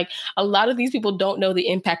seeing, a lot of these people don't know the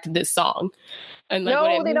impact of this song. and like what No,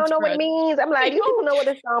 it they means don't know for what it us. means. I'm like, you don't know what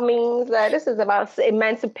this song means. Like, this is about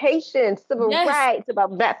emancipation, civil Yes. rights,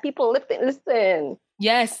 about black people lifting. Listen.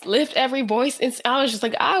 Yes, lift every voice. And I was just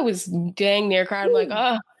like, I was dang near crying. I'm like,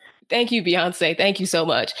 oh, thank you, Beyonce. Thank you so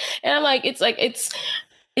much. And I'm like, it's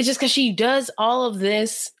just because she does all of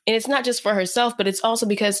this, and it's not just for herself, but it's also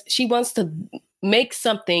because she wants to make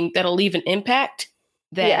something that'll leave an impact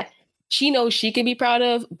that Yes. she knows she can be proud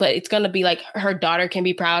of, but it's going to be like her daughter can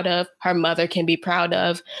be proud of, her mother can be proud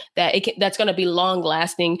of, that's going to be long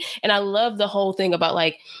lasting. And I love the whole thing about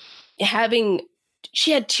like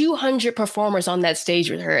she had 200 performers on that stage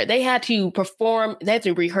with her. They had to perform, they had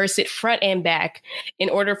to rehearse it front and back in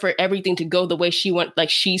order for everything to go the way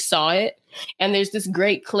she saw it. And there's this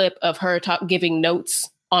great clip of her giving notes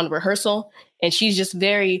on rehearsal. And she's just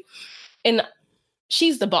and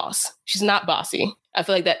she's the boss. She's not bossy. I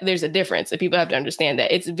feel like that there's a difference that people have to understand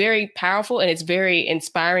that it's very powerful and it's very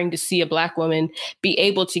inspiring to see a Black woman be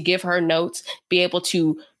able to give her notes, be able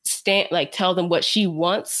to tell them what she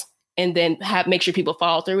wants, and then make sure people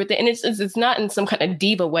follow through with it. And it's not in some kind of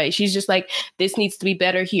diva way. She's just like, this needs to be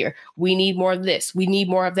better here. We need more of this. We need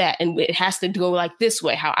more of that. And it has to go like this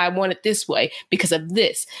way, how I want it this way because of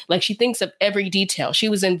this. Like she thinks of every detail. She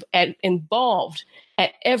was involved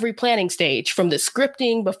at every planning stage, from the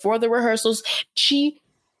scripting before the rehearsals. She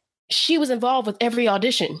was involved with every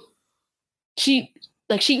audition. She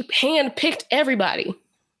handpicked everybody.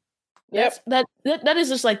 Yep. That is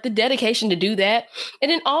just like the dedication to do that.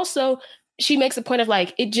 And then also she makes a point of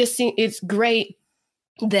like, it's great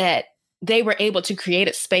that they were able to create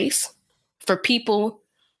a space for people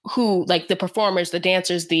who, like the performers, the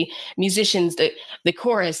dancers, the musicians, the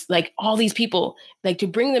chorus, like all these people, like to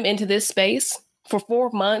bring them into this space for 4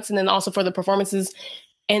 months, and then also for the performances.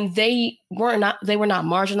 And they were not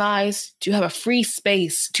marginalized, to have a free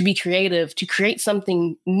space to be creative, to create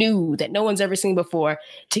something new that no one's ever seen before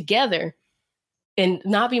together, and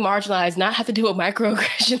not be marginalized, not have to deal with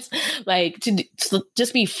microaggressions, like to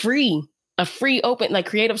just be free, a free, open, like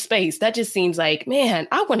creative space. That just seems like, man,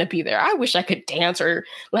 I want to be there. I wish I could dance or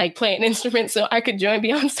like play an instrument so I could join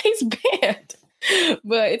Beyonce's band.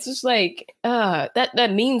 But it's just like,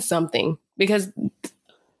 that means something, because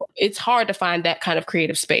it's hard to find that kind of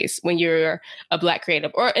creative space when you're a Black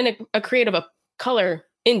creative or in a creative of color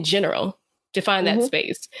in general, to find that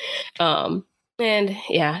space. And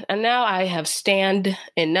now I have stand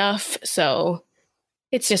enough. So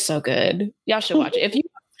it's just so good. Y'all should watch it.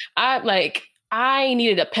 I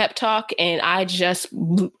needed a pep talk, and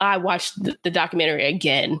I watched the documentary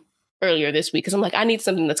again earlier this week because I'm like, I need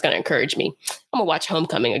something that's going to encourage me. I'm gonna watch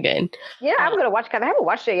Homecoming again. Yeah, I'm gonna watch because I haven't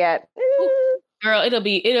watched it yet. Girl, it'll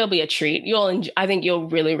be a treat. I think you'll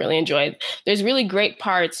really, really enjoy it. There's really great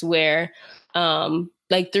parts where,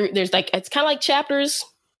 there's like, it's kind of like chapters,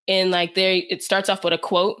 and like it starts off with a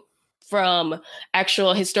quote from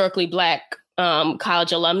actual historically Black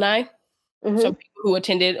college alumni, so people who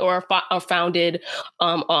attended or founded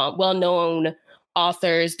well-known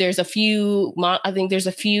authors. There's a few, I think there's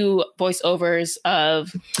a few voiceovers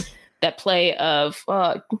of that play of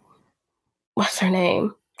what's her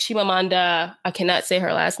name? Chimamanda, I cannot say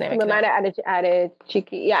her last name. Chimamanda Adichie.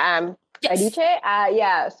 Yeah, yes. Adichie.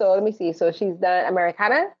 Yeah. So let me see. So she's done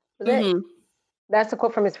Americana. Is it? That's a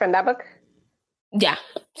quote from his friend that book. Yeah.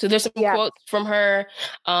 So there's some quotes from her.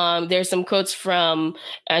 There's some quotes from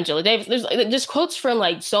Angela Davis. There's just quotes from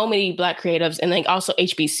like so many Black creatives, and like also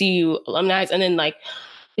HBCU alumni. And then like,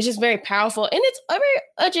 it's just very powerful, and it's very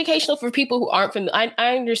educational for people who aren't familiar.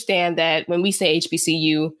 I understand that when we say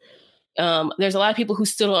HBCU, there's a lot of people who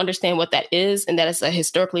still don't understand what that is, and that it's a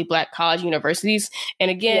historically Black college universities.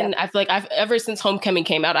 And again, I feel like ever since Homecoming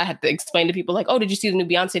came out, I had to explain to people like, oh, did you see the new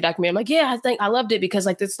Beyonce documentary? I'm like, yeah, I loved it, because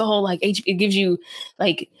like it's the whole like it gives you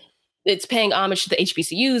like, it's paying homage to the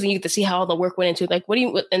HBCUs, and you get to see how all the work went into it. Like,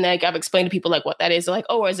 and like I've explained to people like what that is. They're like,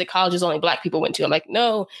 oh, is it colleges only Black people went to? I'm like,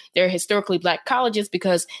 no, they're historically Black colleges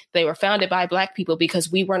because they were founded by Black people,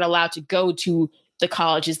 because we weren't allowed to go to the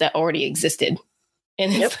colleges that already existed.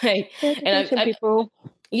 And it's like, and people.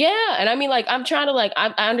 Yeah. And I mean, like, I'm trying to like,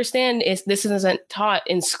 I understand this isn't taught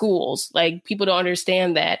in schools. Like, people don't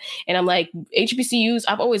understand that. And I'm like, HBCUs,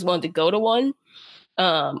 I've always wanted to go to one.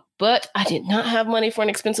 But I did not have money for an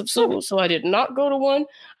expensive school, so I did not go to one.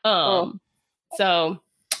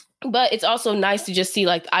 But it's also nice to just see,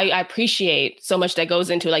 like, I appreciate so much that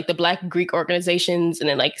goes into like the Black Greek organizations, and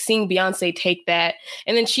then like seeing Beyonce take that.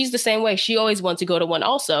 And then she's the same way. She always wanted to go to one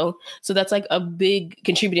also. So that's like a big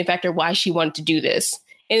contributing factor why she wanted to do this.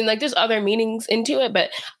 And like, there's other meanings into it,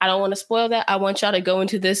 but I don't want to spoil that. I want y'all to go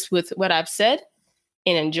into this with what I've said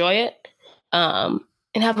and enjoy it, and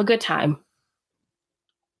have a good time.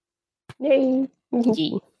 Yay.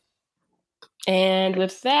 Yeah. And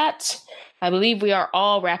with that, I believe we are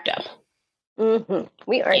all wrapped up.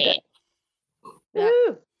 We are good. Yeah.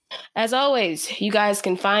 As always, you guys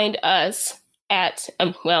can find us at,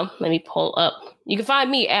 let me pull up. You can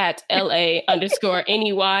find me at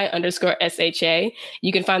LA_NEY_SHA.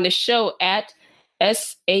 You can find the show at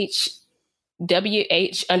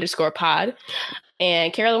SHWH_pod.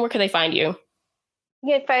 And Carolyn, where can they find you?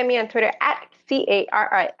 You can find me on Twitter at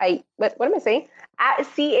CARRI. What am I saying? At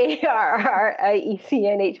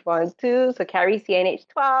CARRIECNH12. So Carrie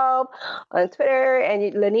CNH12 on Twitter.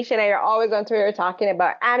 And Lanisha and I are always on Twitter talking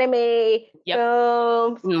about anime,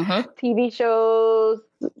 films, TV shows,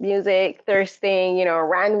 music, thirsting,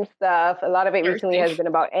 random stuff. A lot of it recently has been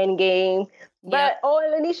about Endgame. But,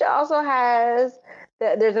 and Lanisha also has,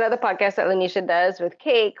 there's another podcast that Lanisha does with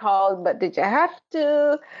Kate called But Did You Have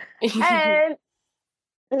To? And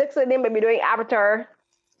looks like they might be doing Avatar,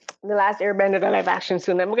 The Last Airbender, the live action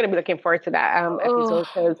soon. I'm going to be looking forward to that episode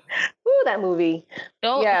because, that movie.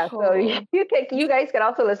 So you guys can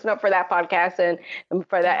also listen up for that podcast and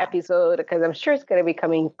for that episode because I'm sure it's going to be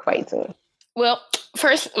coming quite soon. Well,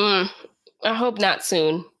 first, I hope not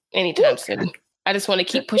soon, anytime soon. I just want to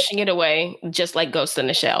keep pushing it away, just like Ghost in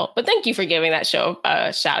the Shell. But thank you for giving that show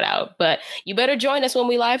a shout out. But you better join us when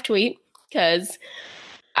we live tweet because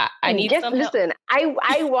I need some help. Listen,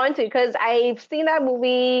 I want to because I've seen that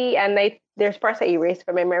movie and there's parts I erased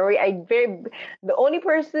from my memory. The only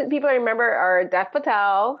people I remember are Dev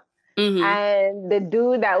Patel and the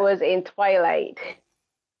dude that was in Twilight.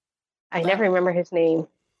 I never remember his name.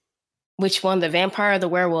 Which one? The vampire or the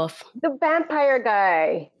werewolf? The vampire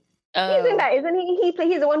guy. He's in that, isn't he?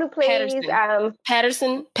 He's the one who plays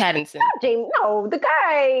Pattinson. James. No, the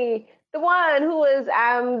guy. The one who was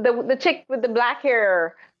the chick with the black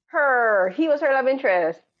hair. He was her love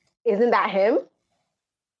interest. Isn't that him?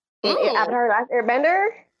 In Avatar: Last Airbender?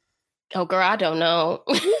 Oh, girl, I don't know.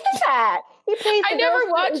 Who's that? He plays. I never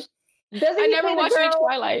watched any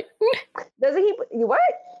Twilight. Doesn't he? What?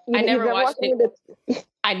 I never watched it.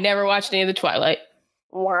 I never watched any of the Twilight.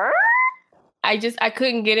 What? I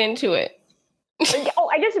couldn't get into it.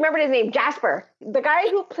 I just remembered his name, Jasper. The guy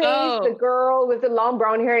who plays the girl with the long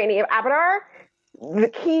brown hair in Avatar.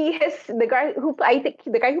 The guy who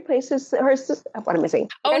plays her sister. What am I saying?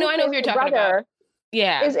 I know who you're talking about.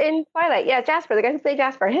 Yeah, is in Twilight. Yeah, Jasper. The guy who played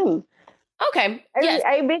Jasper. Him. Okay.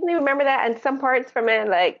 I vaguely remember that and some parts from it.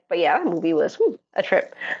 But that movie was a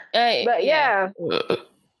trip. But yeah.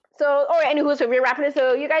 So, anywho, so we're wrapping it.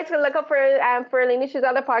 So you guys can look up for Lanisha's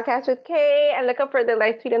other podcast with Kay and look up for the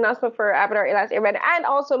live tweet announcement for Avatar: The Last Airbender and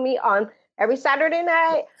also me on every Saturday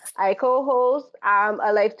night. I co-host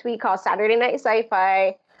a live tweet called Saturday Night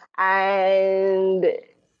Sci-Fi. And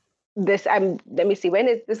let me see, when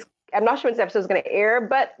is this? I'm not sure when this episode is going to air,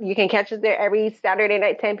 but you can catch us there every Saturday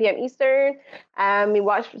night, 10 p.m. Eastern. We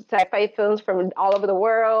watch sci-fi films from all over the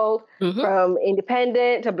world, from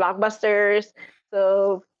independent to blockbusters.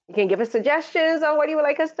 So you can give us suggestions on what you would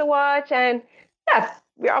like us to watch. And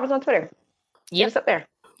we're always on Twitter. Get us up there.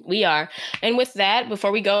 We are. And with that,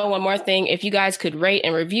 before we go, one more thing. If you guys could rate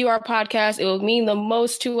and review our podcast, it would mean the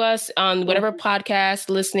most to us on whatever podcast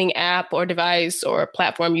listening app or device or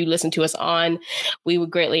platform you listen to us on. We would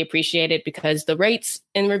greatly appreciate it because the rates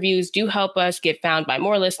and reviews do help us get found by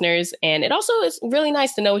more listeners. And it also is really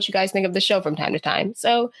nice to know what you guys think of the show from time to time.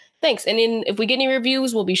 So thanks. And then if we get any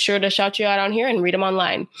reviews, we'll be sure to shout you out on here and read them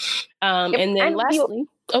online. And then lastly...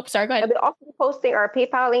 Oh, sorry, go ahead. I'll be also posting our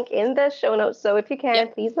PayPal link in the show notes. So if you can,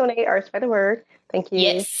 please donate or spread the word. Thank you.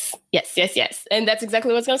 Yes. And that's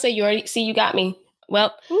exactly what I was going to say. You got me.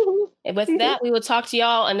 Well, with that, we will talk to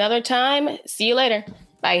y'all another time. See you later.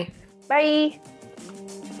 Bye. Bye.